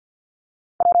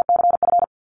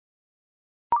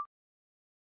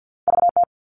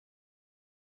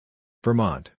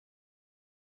 Vermont.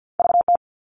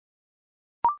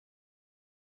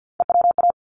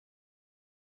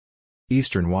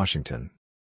 Eastern Washington.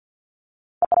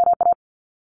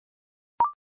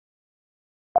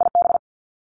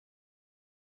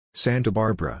 Santa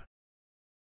Barbara.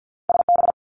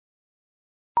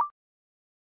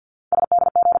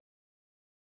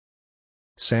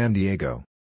 San Diego.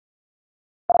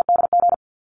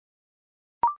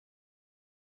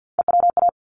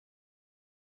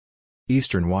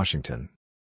 Eastern Washington.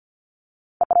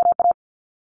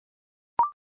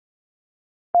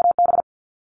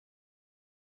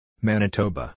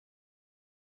 Manitoba.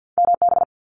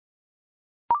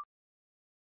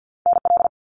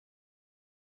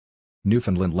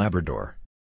 Newfoundland Labrador.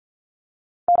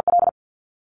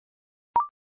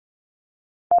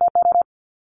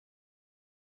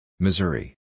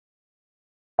 Missouri.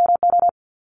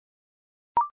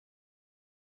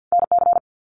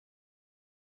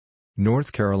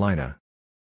 North Carolina.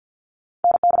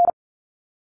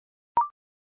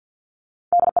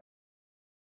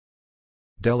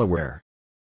 Delaware.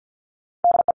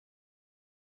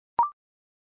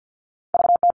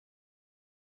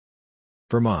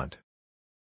 Vermont.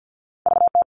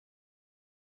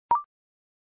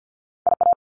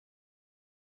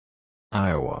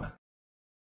 Iowa.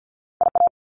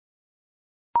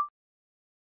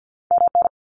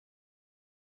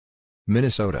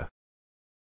 Minnesota.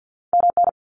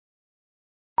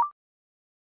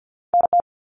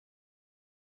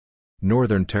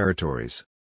 Northern Territories.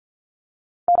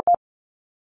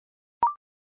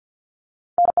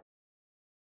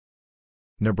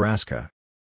 Nebraska.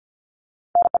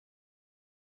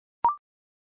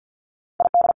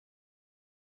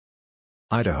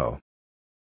 Idaho.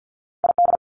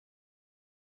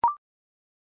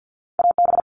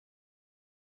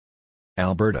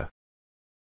 Alberta.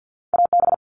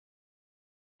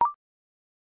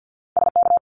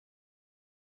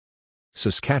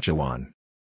 Saskatchewan.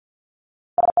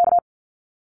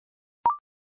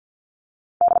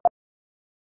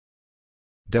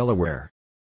 Delaware.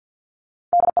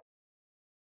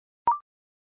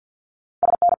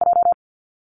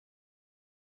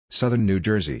 Southern New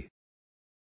Jersey.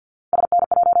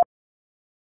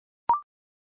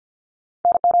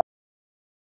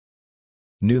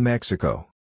 New Mexico.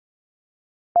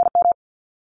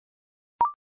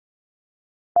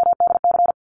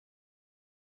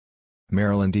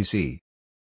 Maryland, D.C.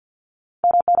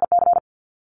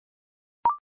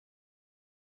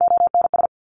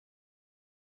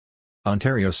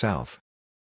 Ontario South.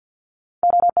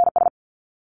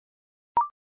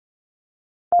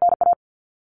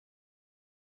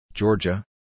 Georgia.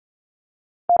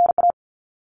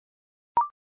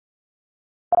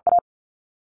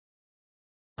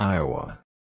 Iowa.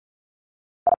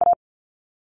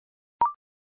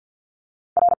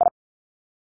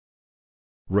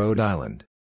 Rhode Island.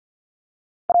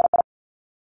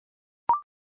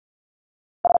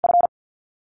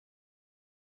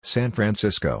 San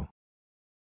Francisco.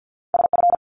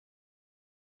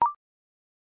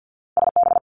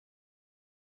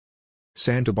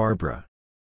 Santa Barbara.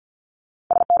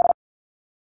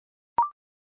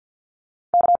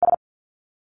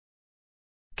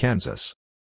 Kansas.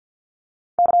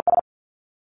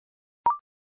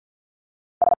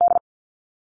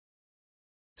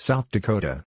 South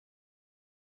Dakota.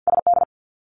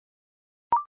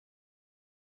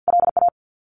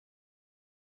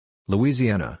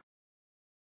 Louisiana.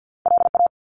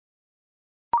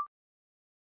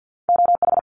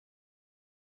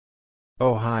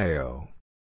 Ohio.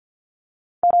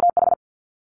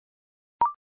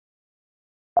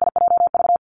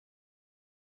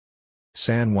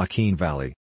 San Joaquin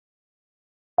Valley.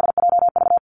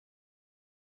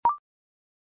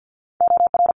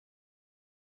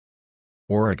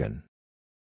 Oregon.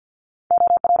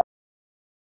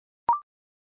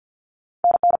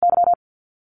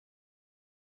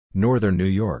 Northern New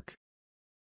York.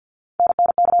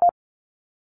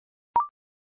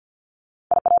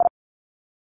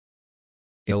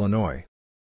 Illinois.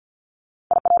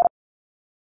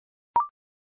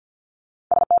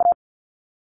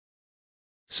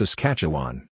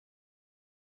 Saskatchewan.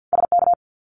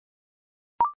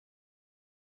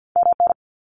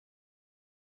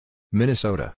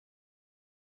 Minnesota.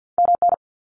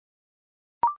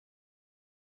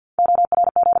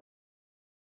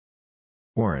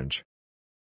 Orange.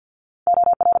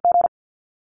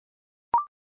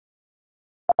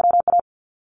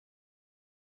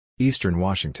 Eastern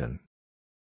Washington.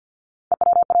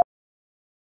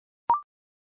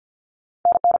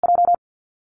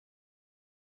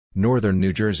 Northern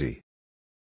New Jersey.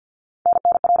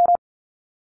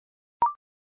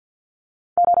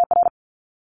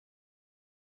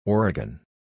 Oregon.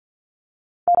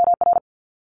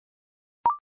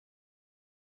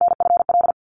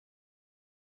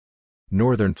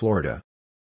 Northern Florida.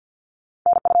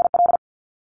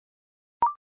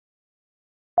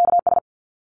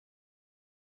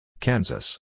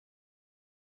 Kansas.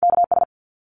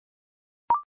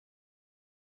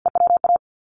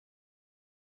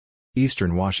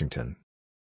 Eastern Washington.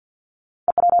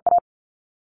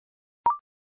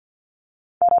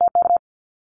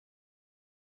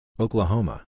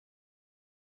 Oklahoma.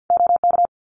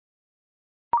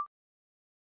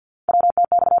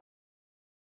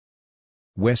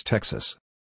 West Texas.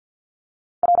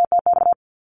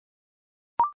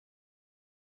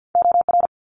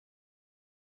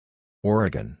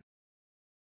 Oregon.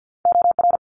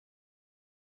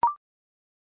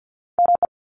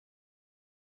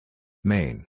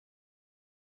 Maine.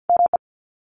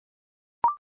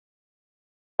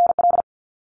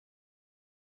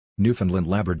 Newfoundland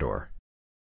Labrador.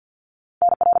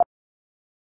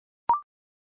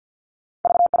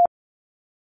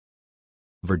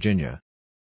 Virginia.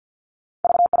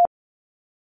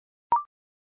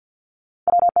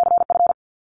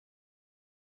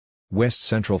 West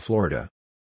Central Florida.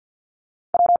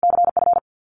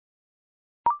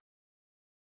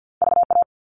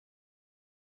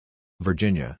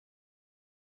 Virginia.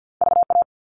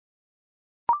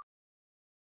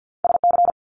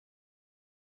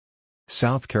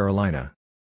 South Carolina.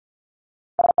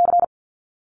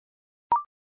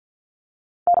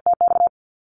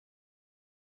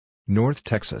 North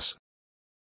Texas.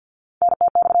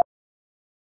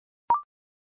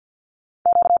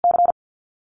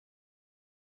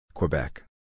 Quebec.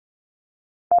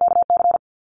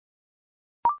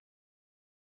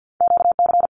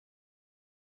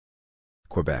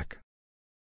 Quebec.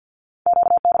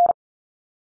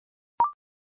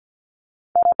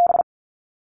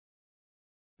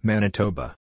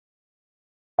 Manitoba.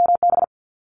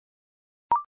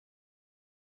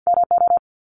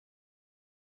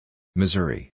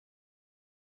 Missouri.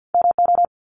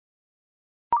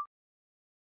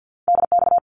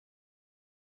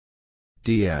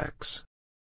 DX.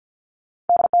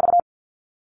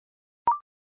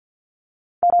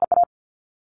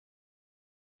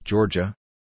 Georgia.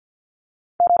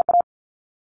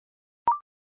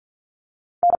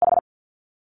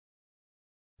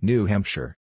 New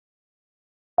Hampshire.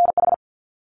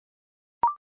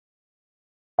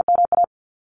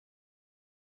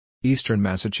 Eastern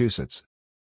Massachusetts.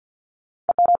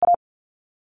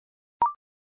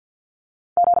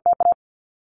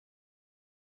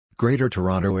 Greater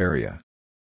Toronto Area.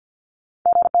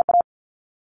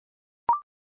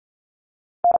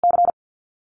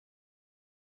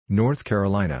 North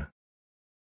Carolina.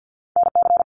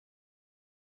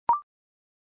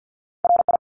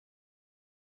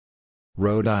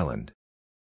 Rhode Island.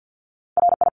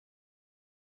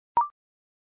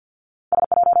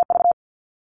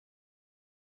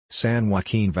 San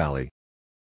Joaquin Valley.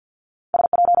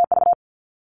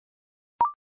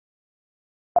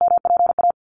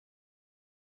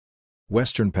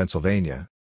 Western Pennsylvania.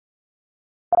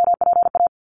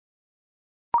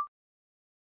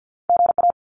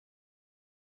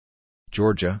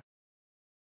 Georgia.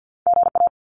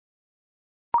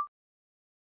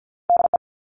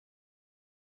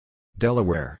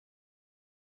 Delaware.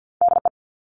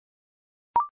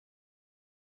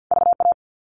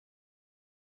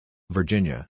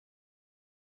 Virginia.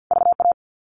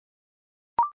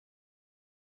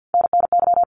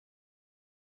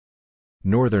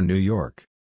 Northern New York.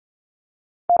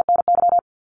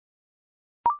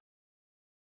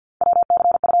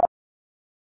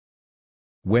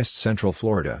 West Central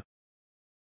Florida.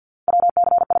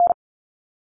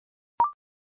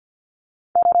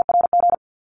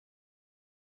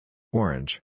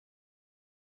 Orange.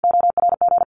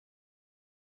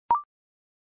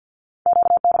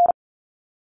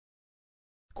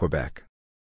 Quebec.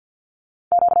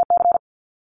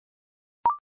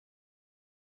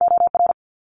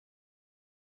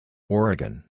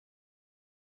 Oregon.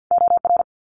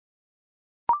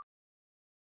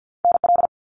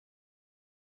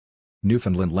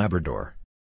 Newfoundland Labrador.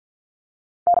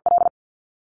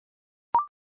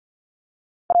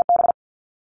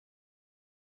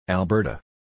 Alberta.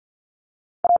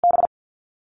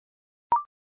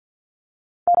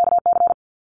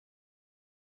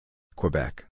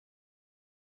 Quebec.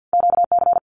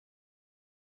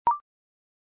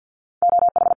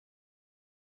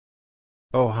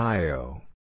 Ohio.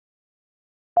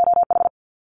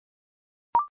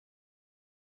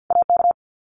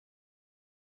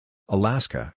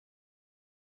 Alaska.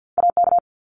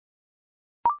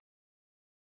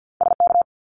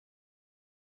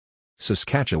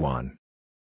 Saskatchewan.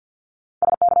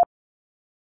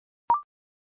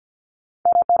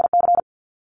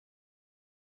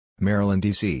 Maryland,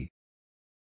 D.C.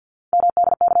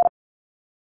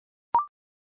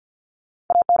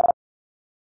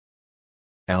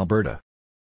 Alberta.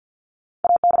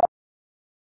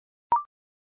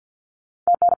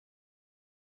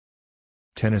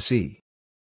 Tennessee.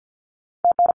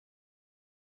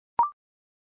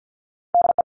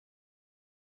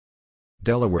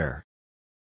 Delaware.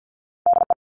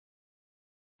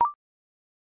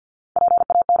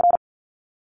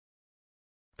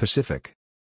 Pacific.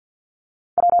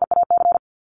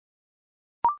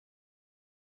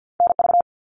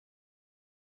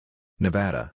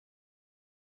 Nevada.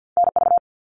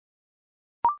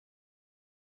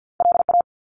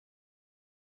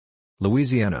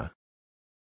 Louisiana.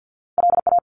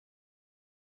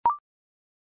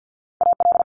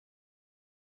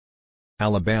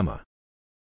 Alabama.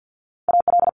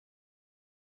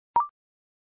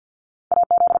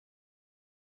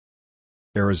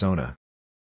 Arizona.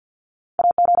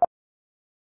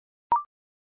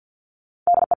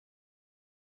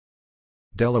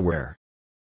 Delaware.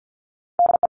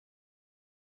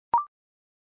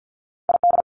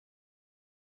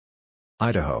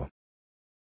 Idaho.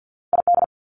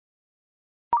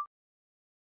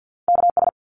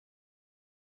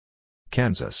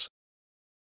 Kansas.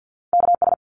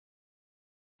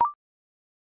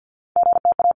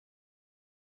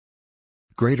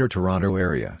 Greater Toronto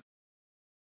Area.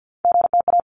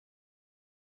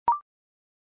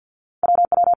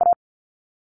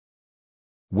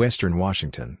 Western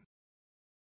Washington.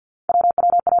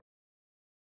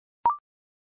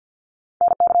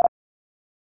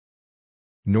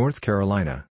 North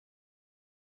Carolina.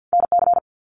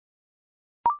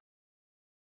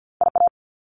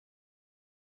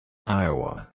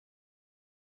 Iowa.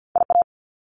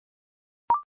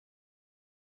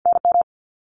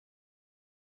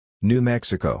 New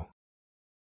Mexico.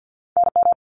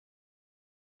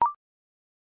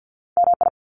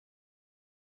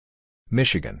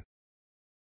 Michigan.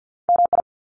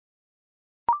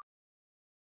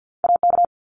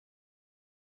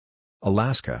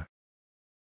 Alaska.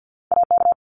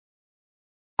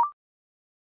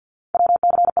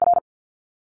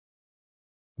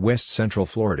 West Central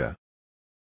Florida.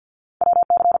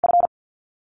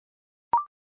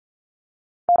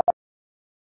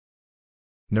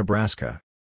 Nebraska.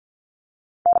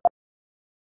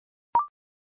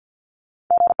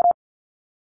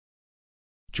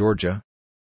 Georgia.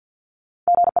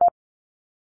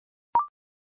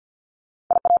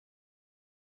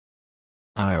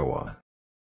 Iowa.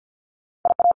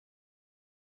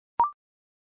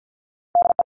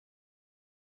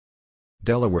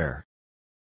 Delaware.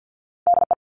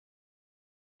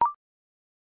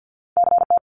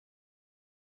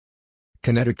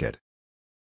 Connecticut.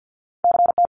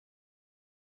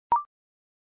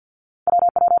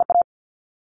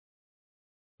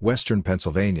 Western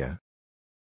Pennsylvania.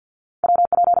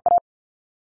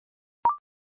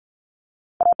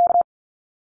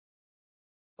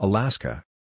 Alaska.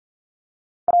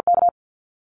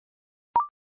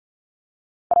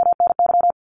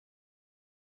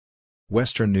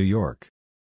 Western New York.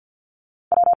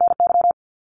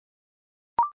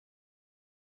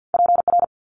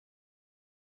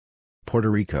 Puerto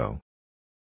Rico.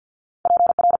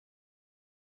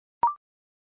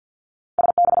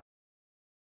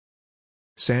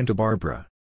 Santa Barbara.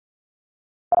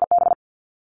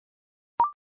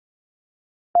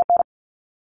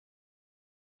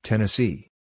 Tennessee.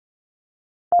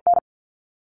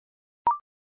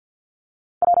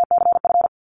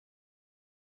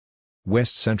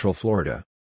 West Central Florida.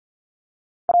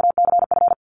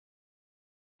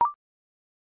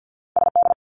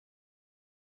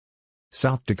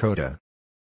 South Dakota.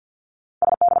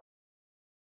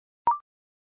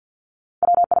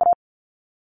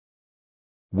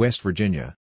 West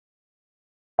Virginia.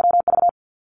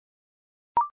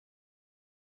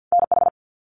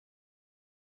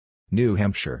 New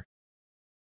Hampshire.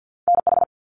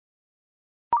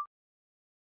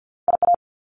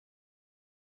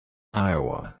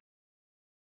 Iowa.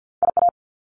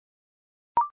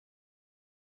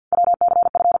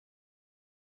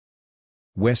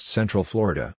 West Central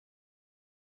Florida.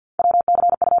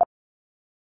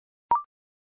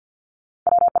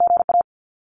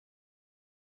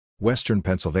 Western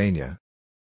Pennsylvania.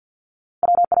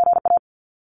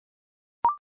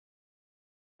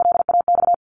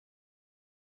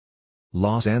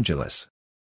 Los Angeles.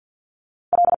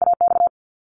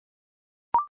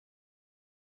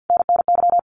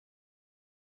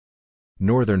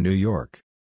 Northern New York.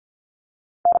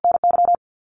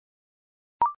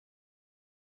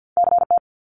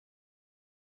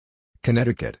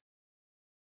 Connecticut.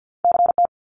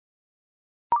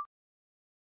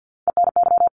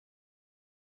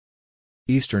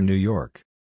 Eastern New York.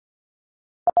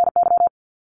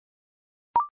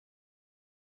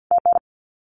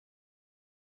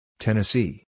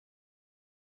 Tennessee.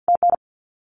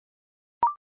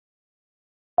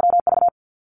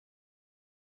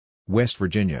 West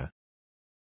Virginia.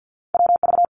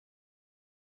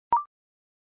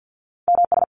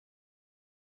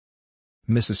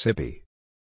 Mississippi.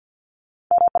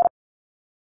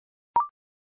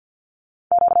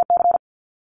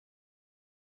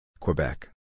 Quebec.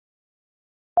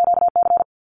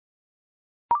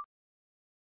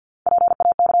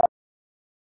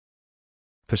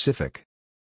 Pacific.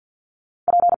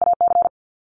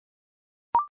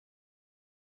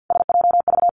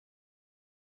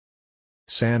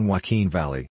 San Joaquin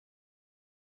Valley.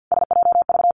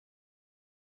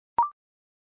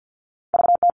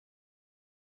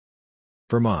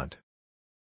 Vermont.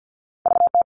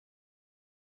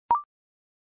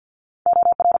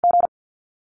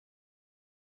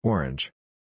 Orange.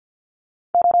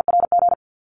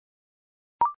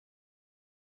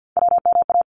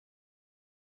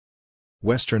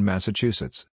 Western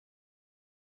Massachusetts.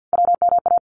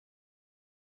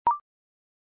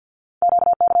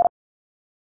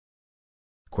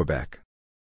 Quebec.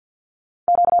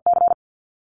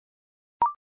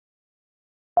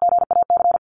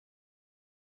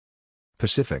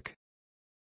 Pacific.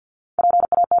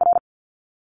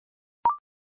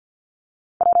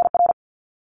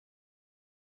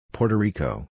 Puerto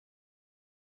Rico.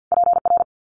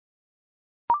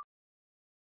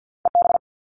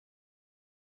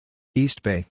 East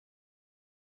Bay.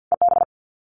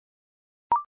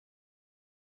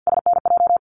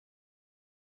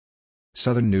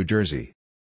 Southern New Jersey.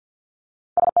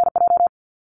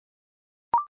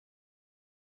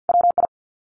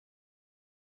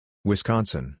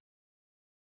 Wisconsin.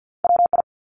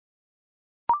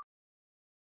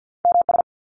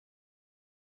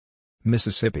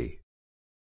 Mississippi.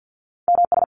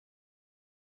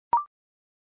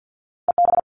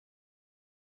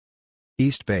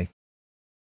 East Bay.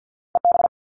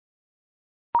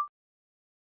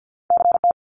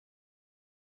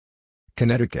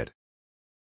 Connecticut.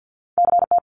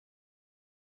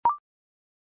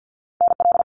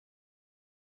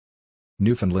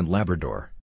 Newfoundland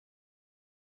Labrador.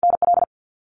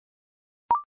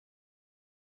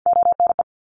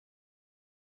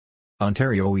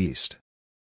 Ontario East.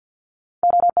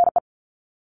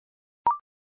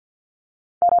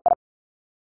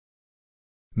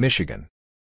 Michigan.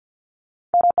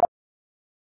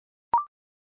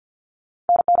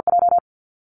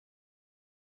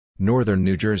 Northern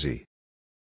New Jersey.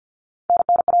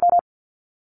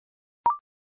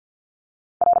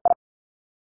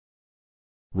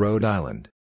 Rhode Island.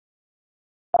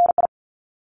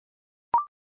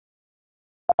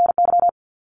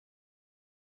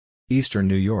 Eastern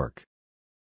New York.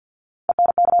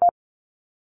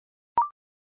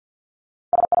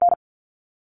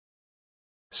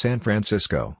 San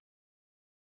Francisco.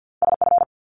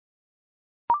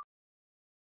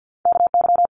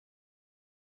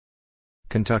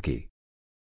 Kentucky.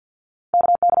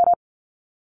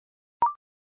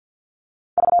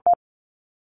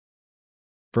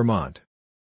 Vermont.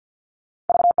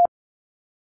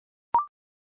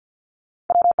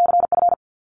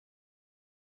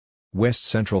 West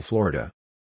Central Florida.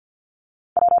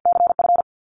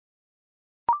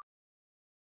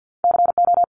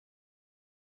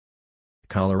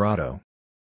 Colorado.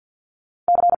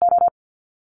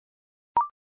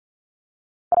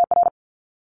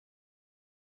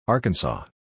 Arkansas.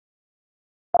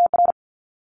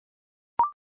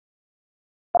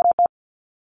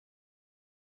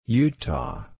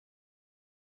 Utah.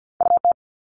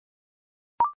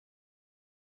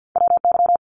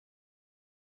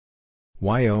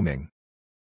 Wyoming.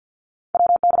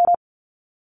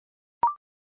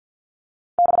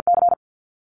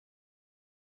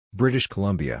 British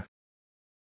Columbia.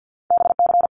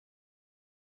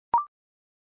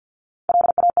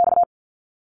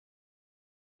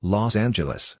 Los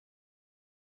Angeles.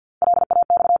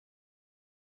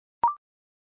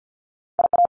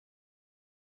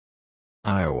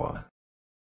 Iowa.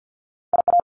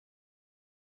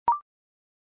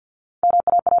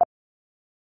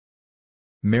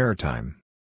 Maritime.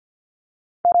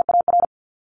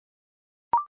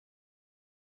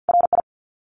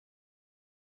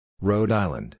 Rhode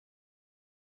Island.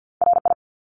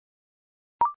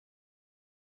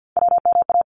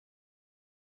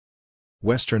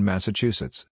 Western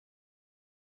Massachusetts.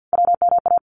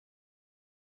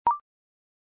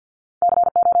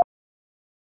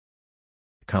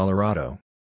 Colorado.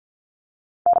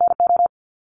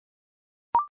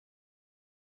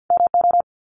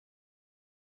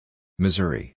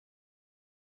 Missouri.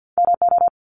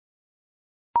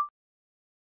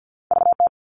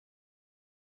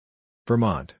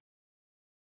 Vermont.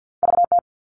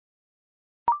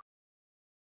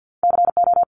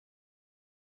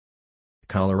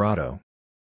 Colorado.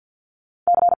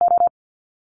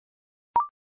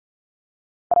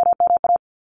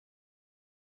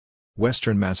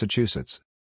 Western Massachusetts.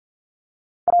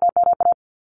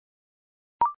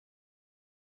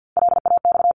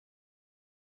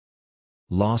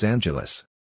 Los Angeles.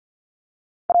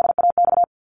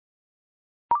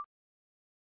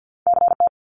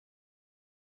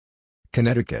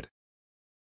 Connecticut.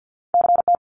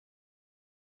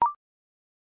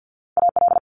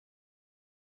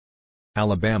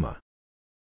 Alabama.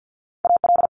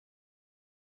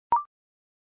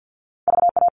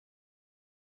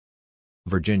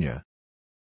 Virginia.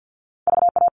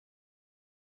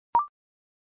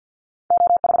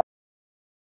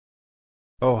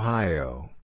 Ohio.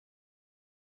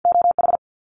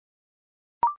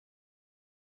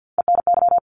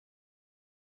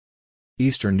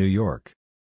 Eastern New York.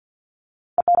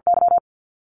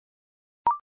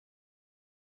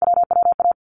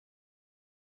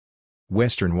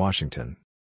 Western Washington.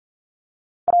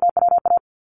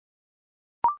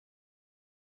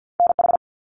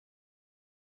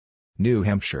 New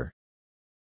Hampshire.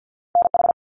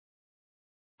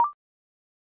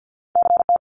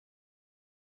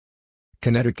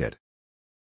 Connecticut.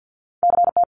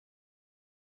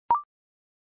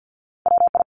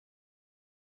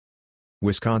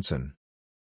 Wisconsin.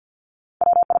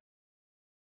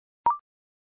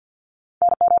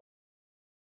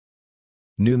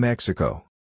 New Mexico.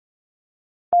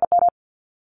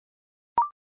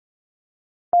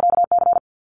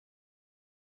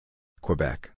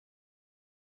 Quebec.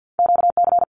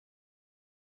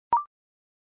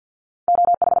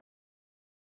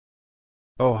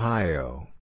 Ohio.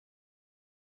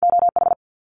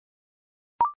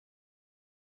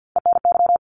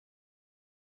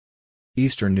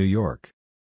 Eastern New York.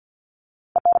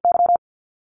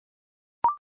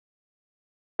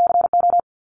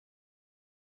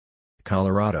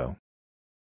 Colorado.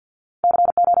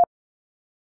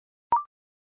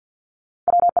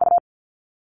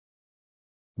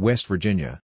 West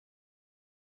Virginia.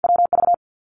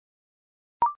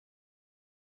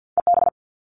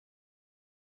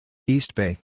 East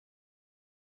Bay.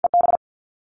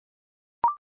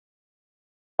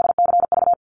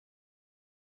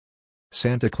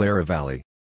 Santa Clara Valley.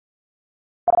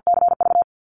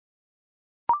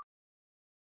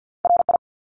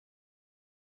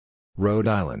 Rhode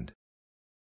Island.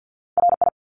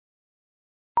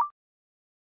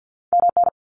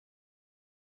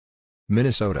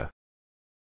 Minnesota.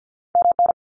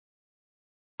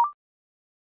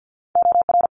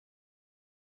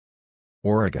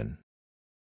 Oregon.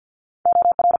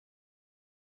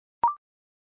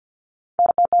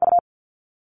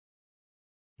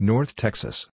 North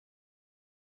Texas.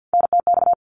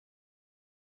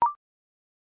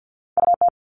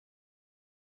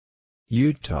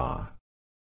 Utah.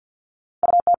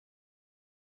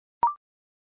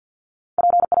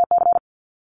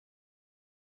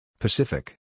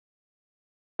 Pacific.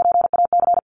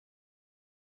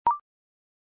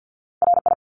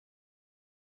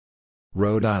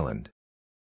 Rhode Island.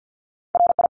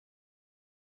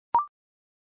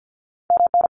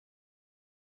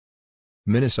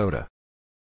 Minnesota.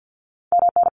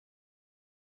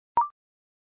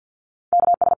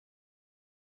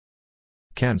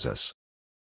 Kansas.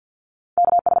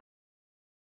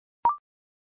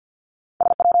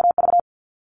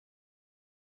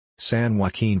 San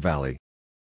Joaquin Valley.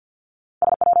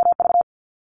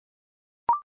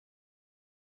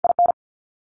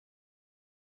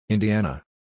 Indiana.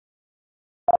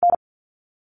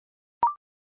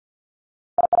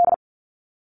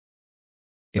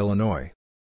 Illinois.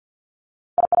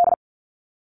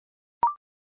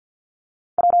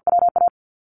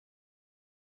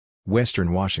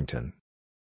 Western Washington.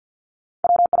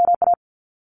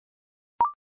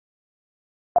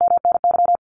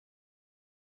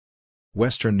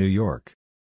 Western New York.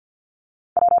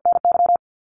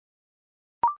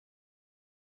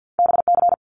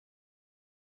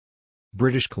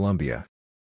 British Columbia.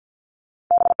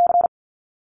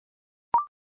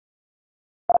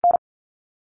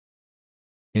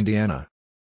 Indiana.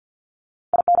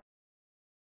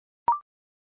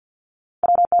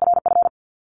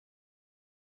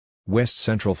 West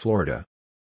Central Florida.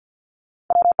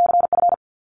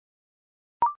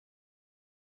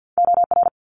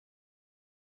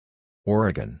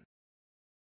 Oregon.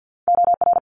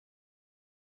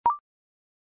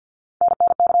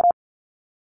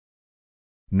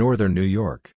 Northern New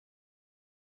York.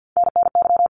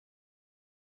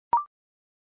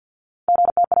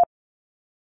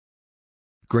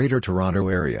 Greater Toronto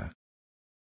Area.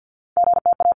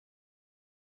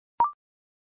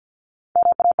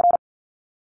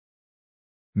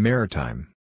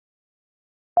 Maritime.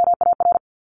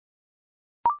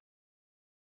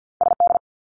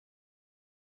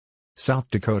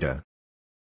 South Dakota.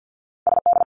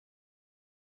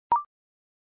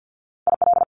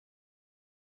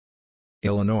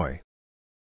 Illinois.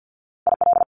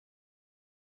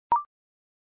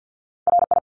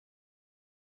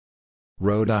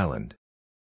 Rhode Island.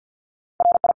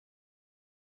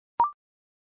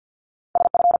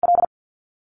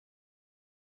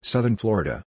 Southern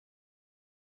Florida.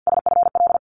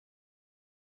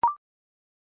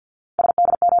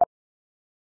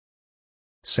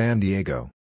 San Diego.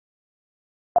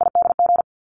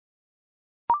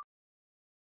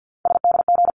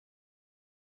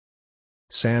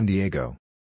 San Diego.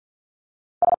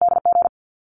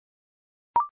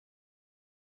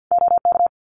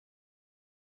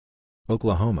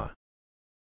 Oklahoma.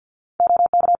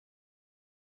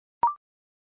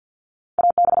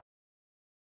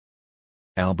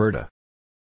 Alberta.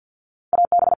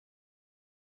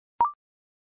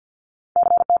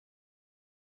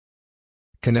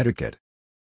 Connecticut.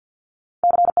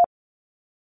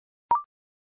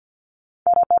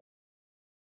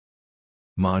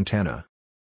 Montana.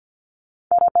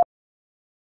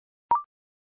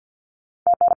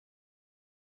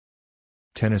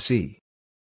 Tennessee.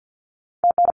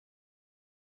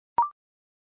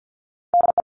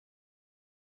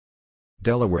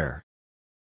 Delaware.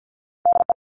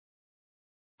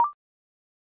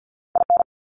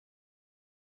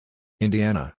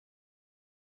 Indiana.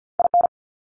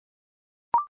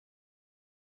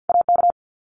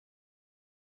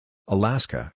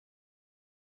 Alaska.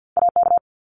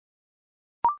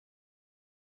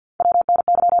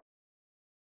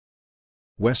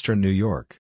 Western New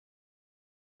York.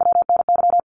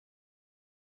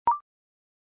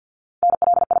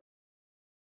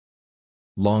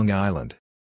 Long Island.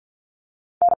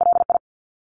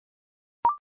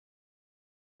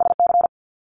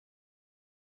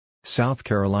 South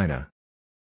Carolina.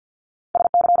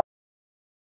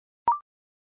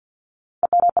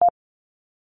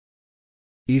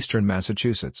 Eastern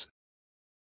Massachusetts.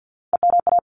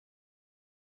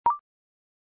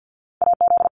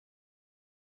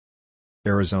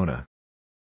 Arizona.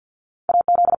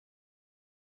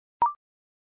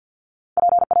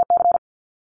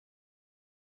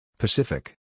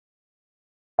 Pacific.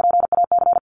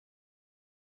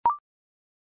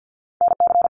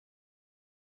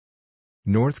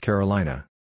 North Carolina.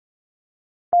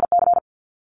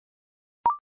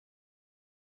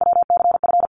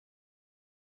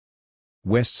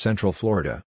 West Central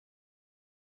Florida.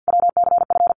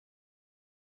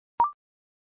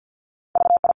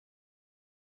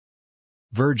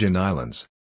 Virgin Islands.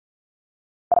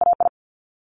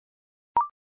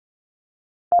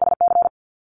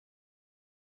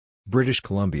 British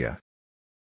Columbia.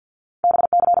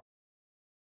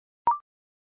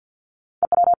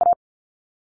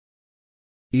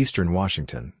 Eastern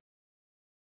Washington.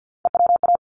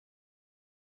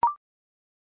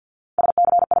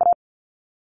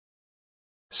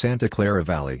 Santa Clara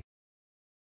Valley.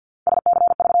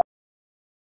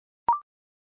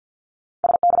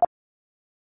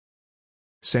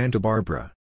 Santa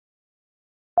Barbara.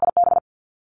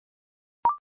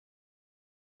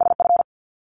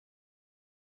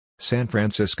 San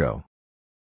Francisco.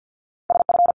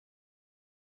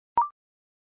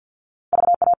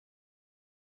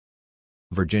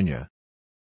 Virginia.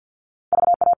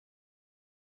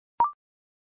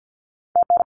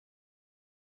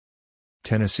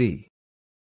 Tennessee.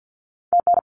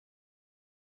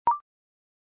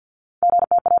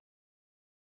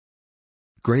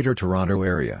 Greater Toronto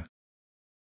Area.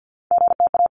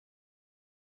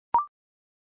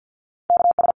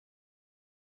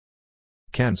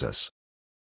 Kansas.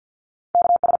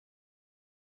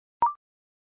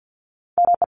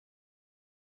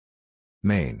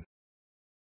 Maine.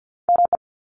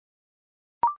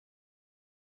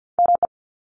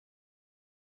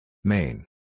 Maine.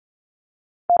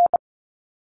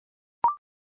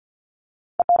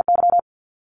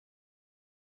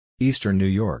 Eastern New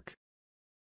York.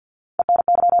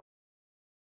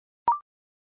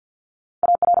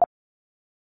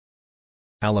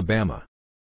 Alabama.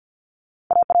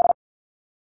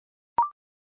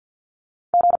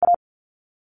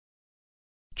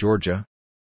 Georgia.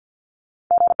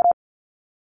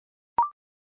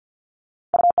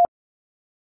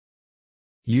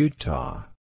 Utah.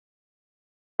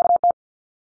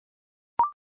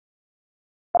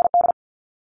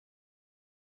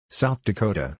 South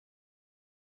Dakota.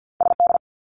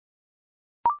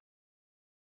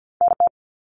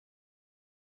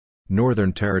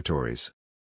 Northern Territories.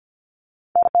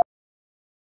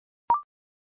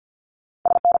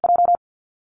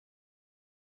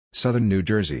 Southern New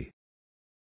Jersey.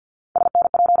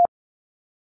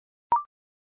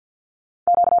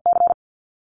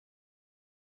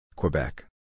 Quebec.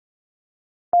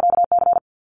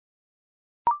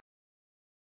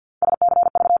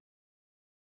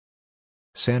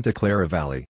 Santa Clara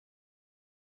Valley.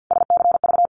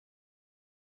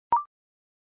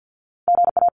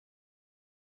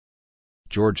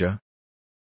 Georgia.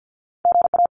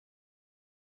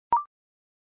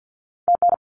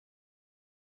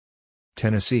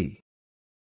 Tennessee.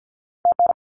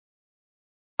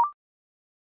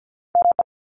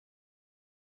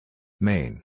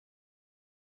 Maine.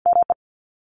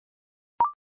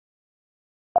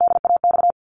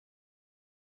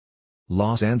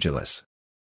 Los Angeles.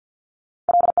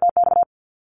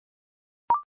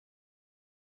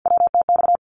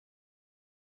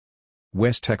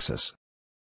 West Texas.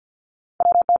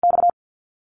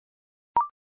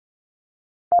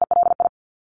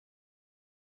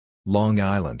 Long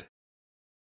Island.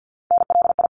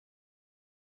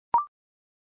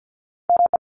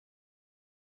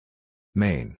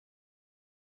 Maine.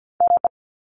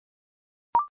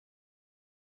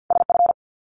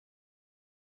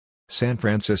 San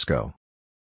Francisco.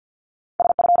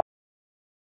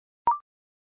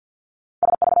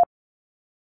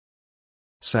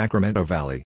 Sacramento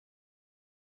Valley.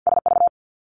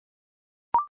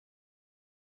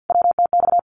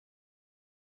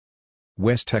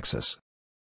 West Texas.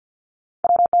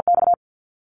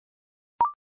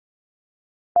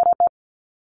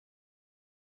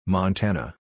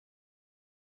 Montana.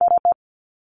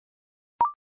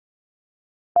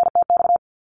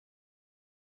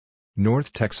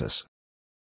 North Texas.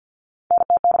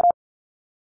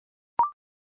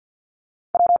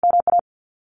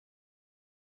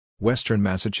 Western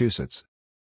Massachusetts.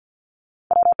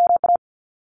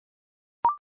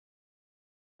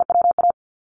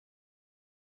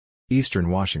 Eastern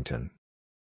Washington.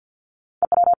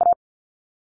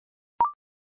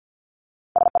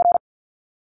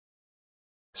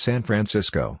 San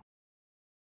Francisco.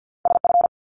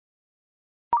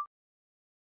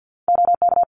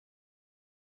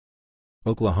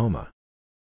 Oklahoma.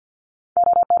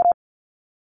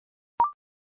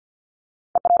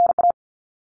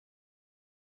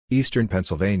 Eastern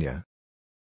Pennsylvania.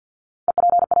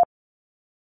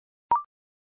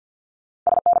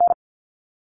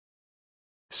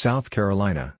 South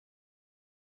Carolina.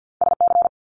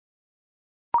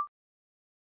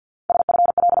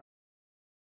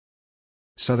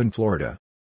 Southern Florida.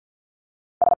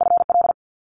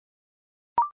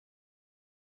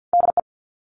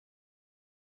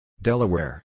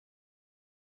 Delaware.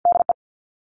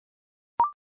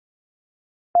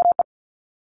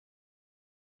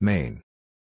 Maine.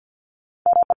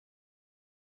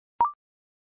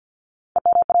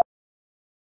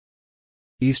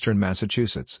 Eastern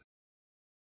Massachusetts.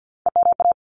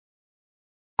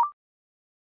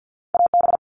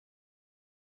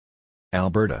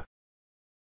 Alberta.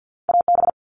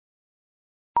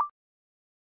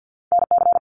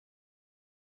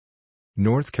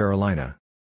 North Carolina.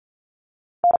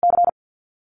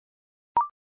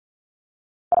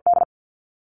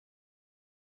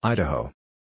 Idaho.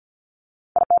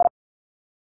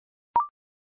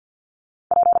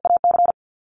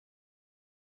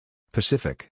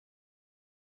 Pacific.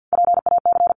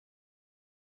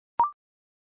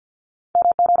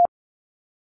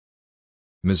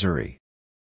 Missouri.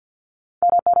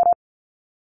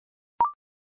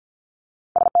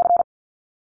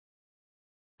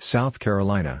 South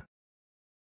Carolina.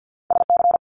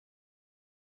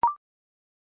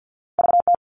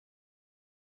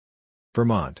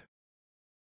 Vermont.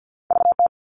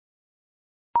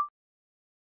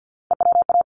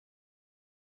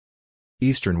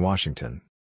 Eastern Washington.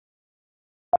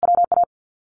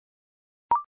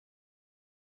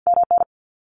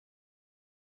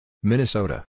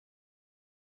 Minnesota.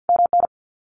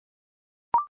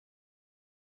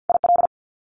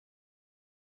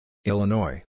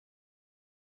 Illinois.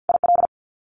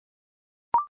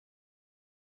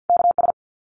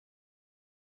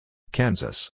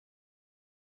 Kansas.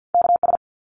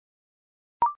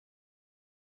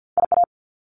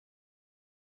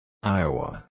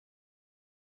 Iowa.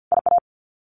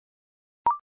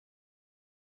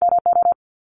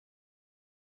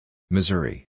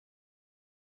 Missouri.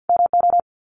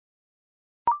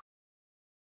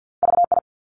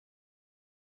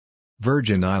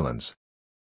 Virgin Islands.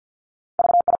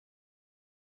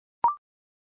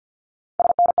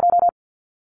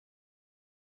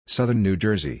 Southern New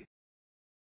Jersey.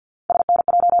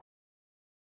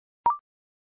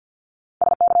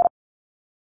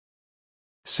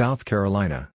 South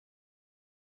Carolina.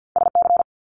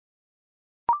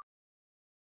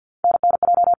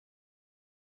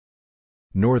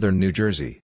 Northern New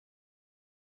Jersey.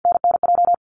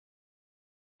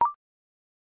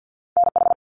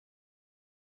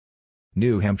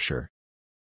 New Hampshire.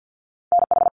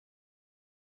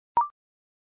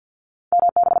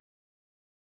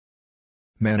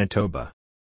 Manitoba.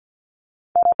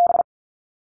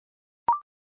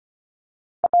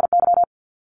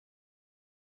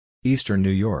 Eastern New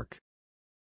York.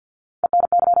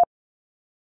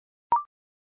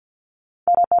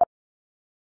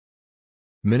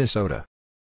 Minnesota.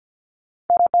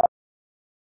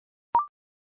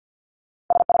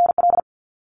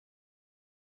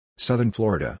 Southern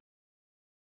Florida.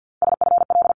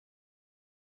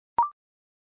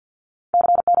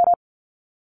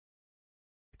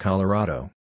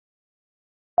 Colorado.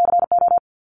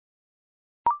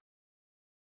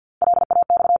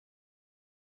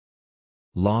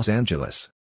 Los Angeles.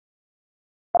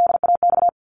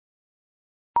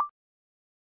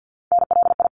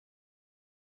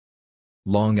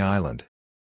 Long Island.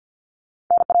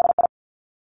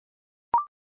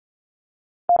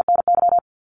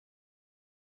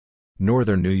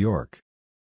 Northern New York.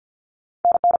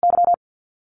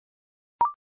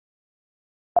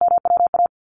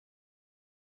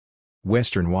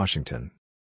 Western Washington.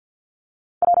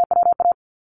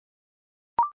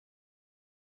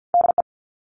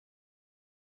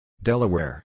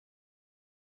 Delaware.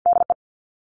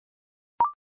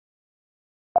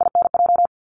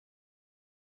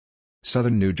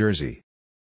 Southern New Jersey.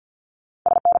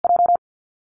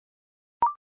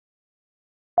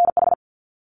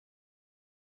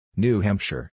 New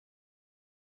Hampshire.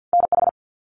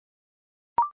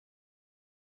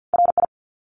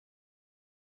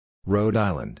 Rhode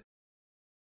Island.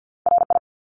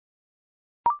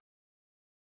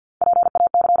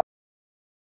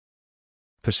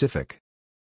 Pacific.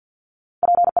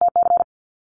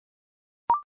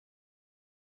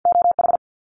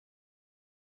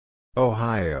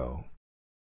 Ohio.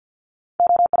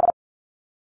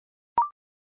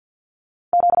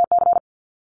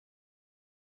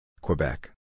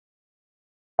 Quebec.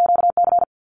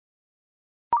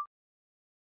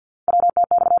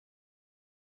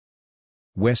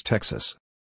 West Texas.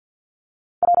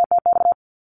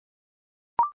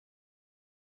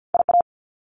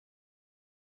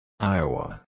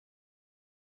 Iowa.